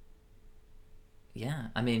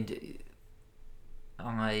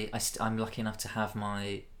lucky enough to have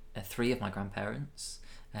my 3 of my grandparents.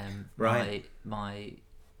 Right. My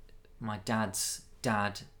dad's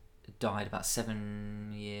dad died about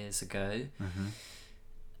 7 years ago,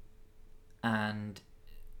 and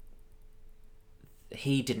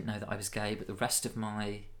he didn't know that I was gay, but the rest of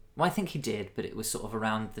I think he did, but it was sort of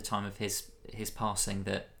around the time of his passing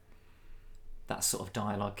that that sort of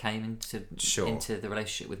dialogue came into Sure. into the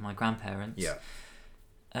relationship with my grandparents. Yeah.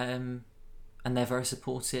 And they're very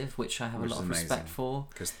supportive, which I have Which a lot is of respect amazing. for.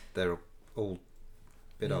 Because they're all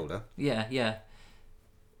a bit older. Yeah, yeah.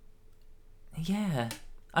 Yeah.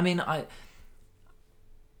 I mean,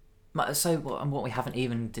 what we haven't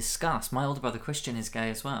even discussed, my older brother Christian is gay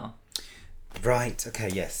as well. Right. Okay.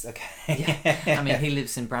 Yes. Okay. Yeah. I mean, he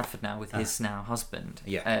lives in Bradford now with his now husband.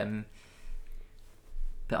 Yeah.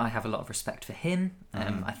 But I have a lot of respect for him.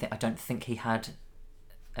 I don't think he had.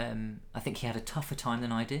 I think he had a tougher time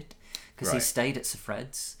than I did because he Right. stayed at Sir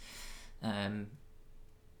Fred's.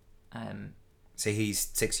 So he's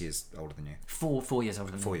 6 years older than you. 4 years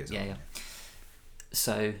older than 4 me. years Yeah, older. yeah.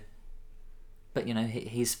 So, but you know,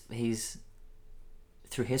 he's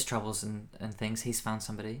through his troubles and things, he's found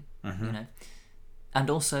somebody. Mm-hmm. You know, and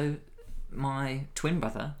also my twin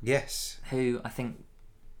brother, Yes. who I think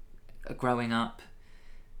growing up,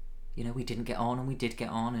 you know, we didn't get on and we did get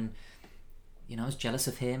on, and you know, I was jealous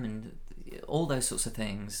of him and all those sorts of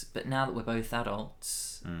things. But now that we're both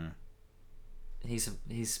adults,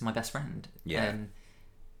 he's my best friend. Yeah.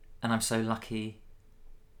 And I'm so lucky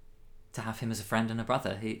to have him as a friend and a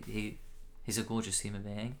brother. He's a gorgeous human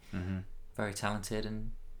being, very talented,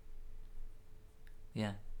 and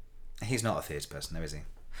yeah. He's not a theatre person, though, is he?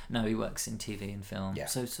 No, he works in TV and film. Yeah.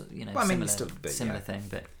 So you know, Well, I mean, similar, still- but similar yeah. thing,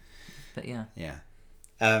 but yeah. Yeah.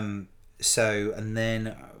 So, and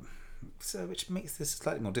then, so which makes this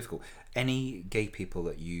slightly more difficult. Any gay people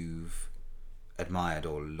that you've admired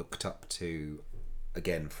or looked up to,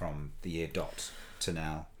 again, from the year dot to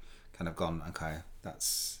now, kind of gone, okay,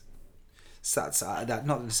 that's that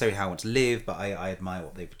not necessarily how I want to live, but I admire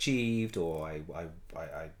what they've achieved, or I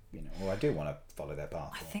you know, or I do want to follow their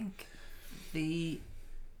path. I think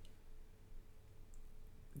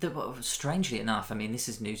well, strangely enough, I mean, this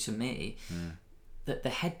is new to me, that the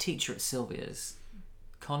head teacher at Sylvia's,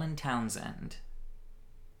 Colin Townsend,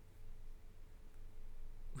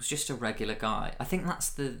 was just a regular guy. I think that's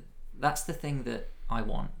the thing that I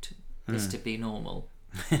want, is to be normal.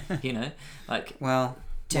 You know, like, Well,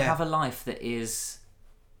 to have a life that is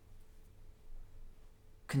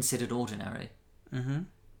considered ordinary.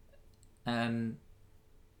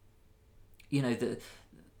 You know,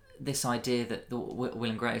 this idea that the Will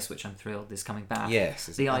and Grace, which I'm thrilled is coming back. Yes,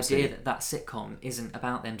 the absolutely. idea that sitcom isn't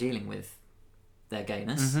about them dealing with their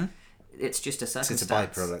gayness. It's just a circumstance. it's a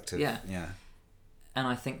byproduct of yeah. yeah. And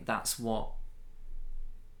I think that's what,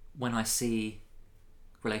 when I see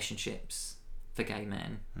relationships for gay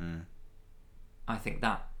men, I think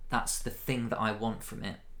that's the thing that I want from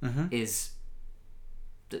it, is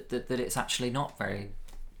that it's actually not very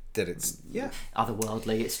That it's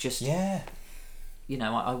otherworldly. It's just, yeah. you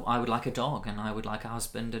know, I would like a dog, and I would like a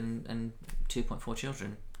husband and 2.4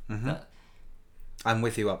 children. But, I'm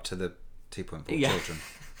with you up to the 2.4 Yeah. children.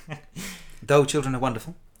 Though children are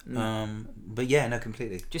wonderful. But yeah, no,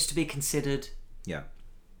 completely. just to be considered Yeah.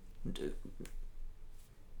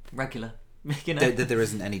 regular, you know. That there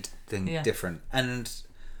isn't anything Yeah. different. And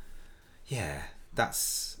yeah,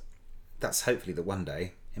 that's hopefully that one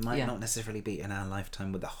day, it might Yeah. not necessarily be in our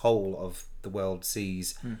lifetime, but the whole of the world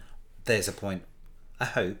sees there's a point, I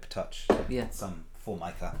hope, touch Yeah. some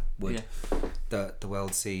Formica would, that the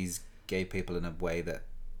world sees gay people in a way that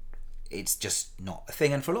it's just not a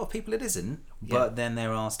thing, and for a lot of people it isn't. But then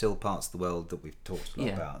there are still parts of the world that we've talked a lot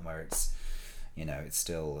about where it's, you know, it's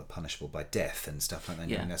still punishable by death and stuff like that.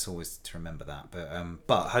 Yeah. And that's always to remember that.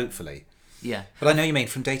 But hopefully, Yeah. but I know you mean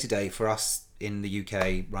from day to day for us in the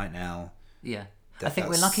UK right now. Yeah. That- I think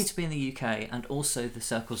we're that's- lucky to be in the UK, and also the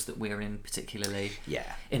circles that we're in, particularly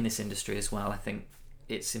Yeah. in this industry as well. I think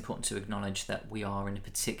it's important to acknowledge that we are in a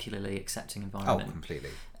particularly accepting Oh, environment.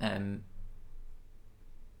 completely.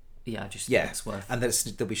 Yeah, I just Yeah, think it's worth. and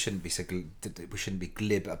that we shouldn't be we shouldn't be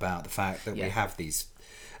glib about the fact that we have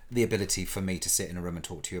the ability for me to sit in a room and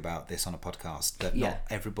talk to you about this on a podcast. That not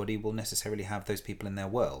everybody will necessarily have those people in their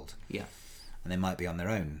world. Yeah. And they might be on their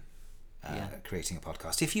own creating a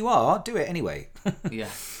podcast. If you are, do it anyway.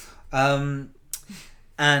 Yeah.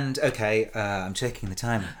 And okay, I'm checking the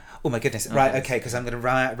time. Oh my goodness! Right, okay, because I'm going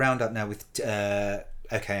to round up now with.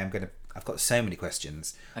 I've got so many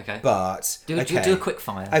questions. Okay. But Do a quick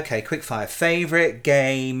fire. Okay, quick fire. Favorite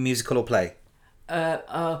gay musical or play?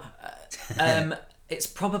 It's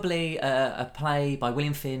probably a play by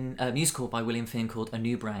William Finn, a musical by William Finn called A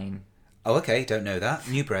New Brain. Oh, okay. Don't know that.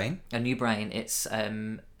 New Brain. A New Brain. It's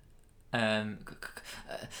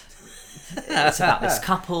It's about this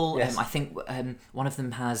couple. Yes. I think one of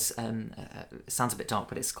them has. It sounds a bit dark,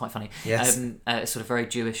 but it's quite funny. Yes. Sort of very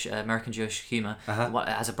Jewish, American Jewish humour.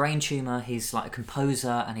 As a brain tumour, he's like a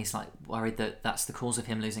composer, and he's like worried that that's the cause of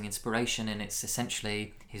him losing inspiration, and it's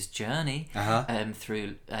essentially his journey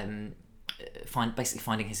through basically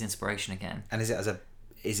finding his inspiration again. And is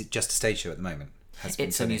it just a stage show at the moment?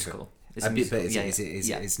 It's a musical. It's a But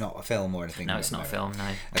musical. it's not a film or anything? No, it's not a film. No,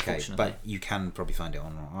 Okay, unfortunately. but you can probably find it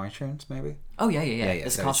on iTunes, maybe? Oh yeah.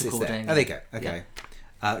 There's so a cast it's there. recording. Oh, there you go. Okay.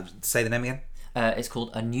 Say the name again? It's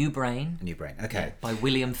called A New Brain. A New Brain. Okay. By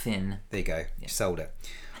William Finn. There you go. You sold it.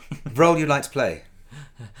 Role you'd like to play?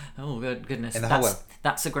 Oh goodness! In the whole world?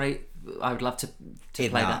 That's a great. I would love to play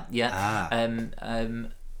that. Yeah.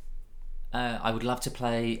 I would love to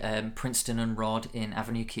play Princeton and Rod in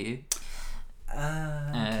Avenue Q.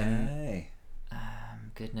 Okay.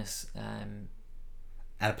 Goodness. And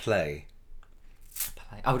a play.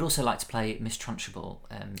 I would also like to play Miss Trunchbull.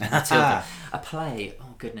 Matilda. A play.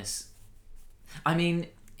 Oh goodness. I mean,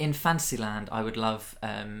 in Fantasyland, I would love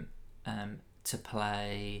to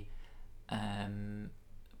play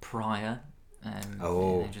Prior. In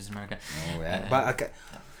Angels in America. Oh yeah. But okay.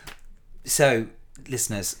 So,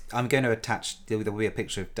 listeners, I'm going to attach. There will be a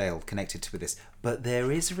picture of Dale connected with this, but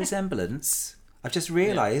there is a resemblance. I've just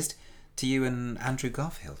realised to you and Andrew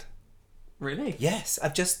Garfield. Really? Yes,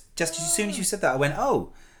 I've just as soon as you said that, I went,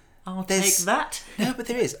 oh. I'll take that. No, but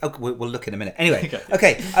there is. Oh, we'll look in a minute. Anyway,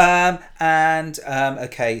 okay.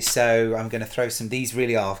 Okay. So I'm going to throw these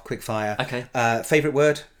really are quick fire. Okay. Favorite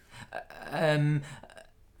word?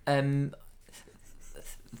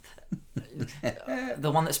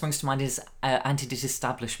 The one that springs to mind is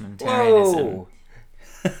anti-disestablishmentarianism.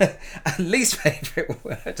 Least favourite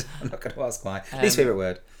word? I'm not going to ask why. Least favourite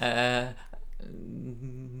word?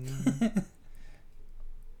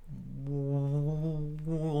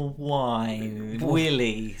 Wine.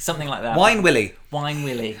 Willy. Something like that. Wine Willy. Wine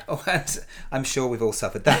Willy. Oh, I'm sure we've all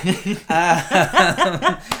suffered that.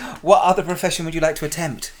 What other profession would you like to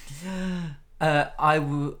attempt?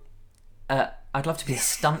 I'd love to be a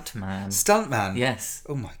stuntman. Stuntman? Yes.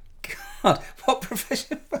 Oh my God. What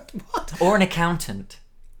profession? What? Or an accountant.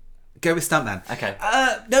 Go with stuntman. Okay.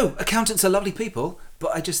 No, accountants are lovely people,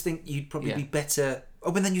 but I just think you'd probably be better.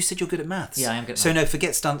 Oh, but then you said you're good at maths. Yeah, I am good at So maths. no,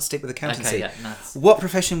 forget stunts, stick with accountancy. Okay, yeah, maths. What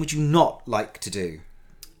profession would you not like to do?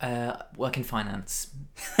 Work in finance.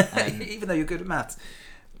 Even though you're good at maths.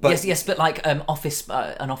 But, yes, but like an office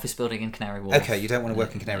building in Canary Wharf. Okay, you don't want to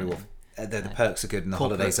work in Canary Wharf. The perks are good and the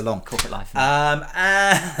holidays are long. Corporate life.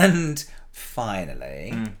 And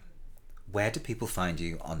finally, where do people find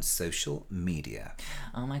you on social media?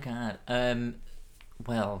 Oh my God.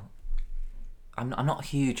 Well, I'm not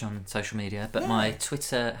huge on social media, but my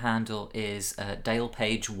Twitter handle is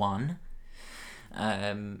DalePage1.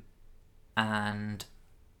 And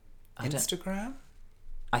Instagram?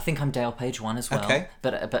 I think I'm DalePage1 as well. Okay.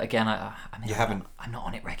 But again, I'm not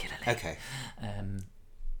on it regularly. Okay.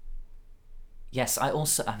 Yes, I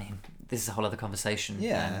also. I mean, this is a whole other conversation.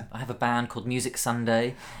 Yeah. I have a band called Music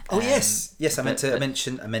Sunday. Oh yes. I meant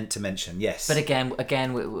to mention. Yes. But again,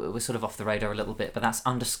 we're sort of off the radar a little bit. But that's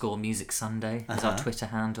 _Music Sunday is our Twitter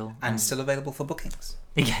handle, and still available for bookings.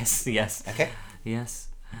 Yes. Okay. Yes,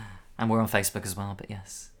 and we're on Facebook as well. But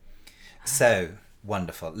yes. So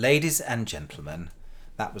wonderful, ladies and gentlemen.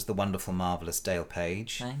 That was the wonderful, marvellous Dale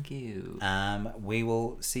Page. Thank you. We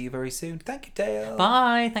will see you very soon. Thank you, Dale.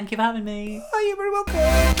 Bye. Thank you for having me. Oh, you're very welcome.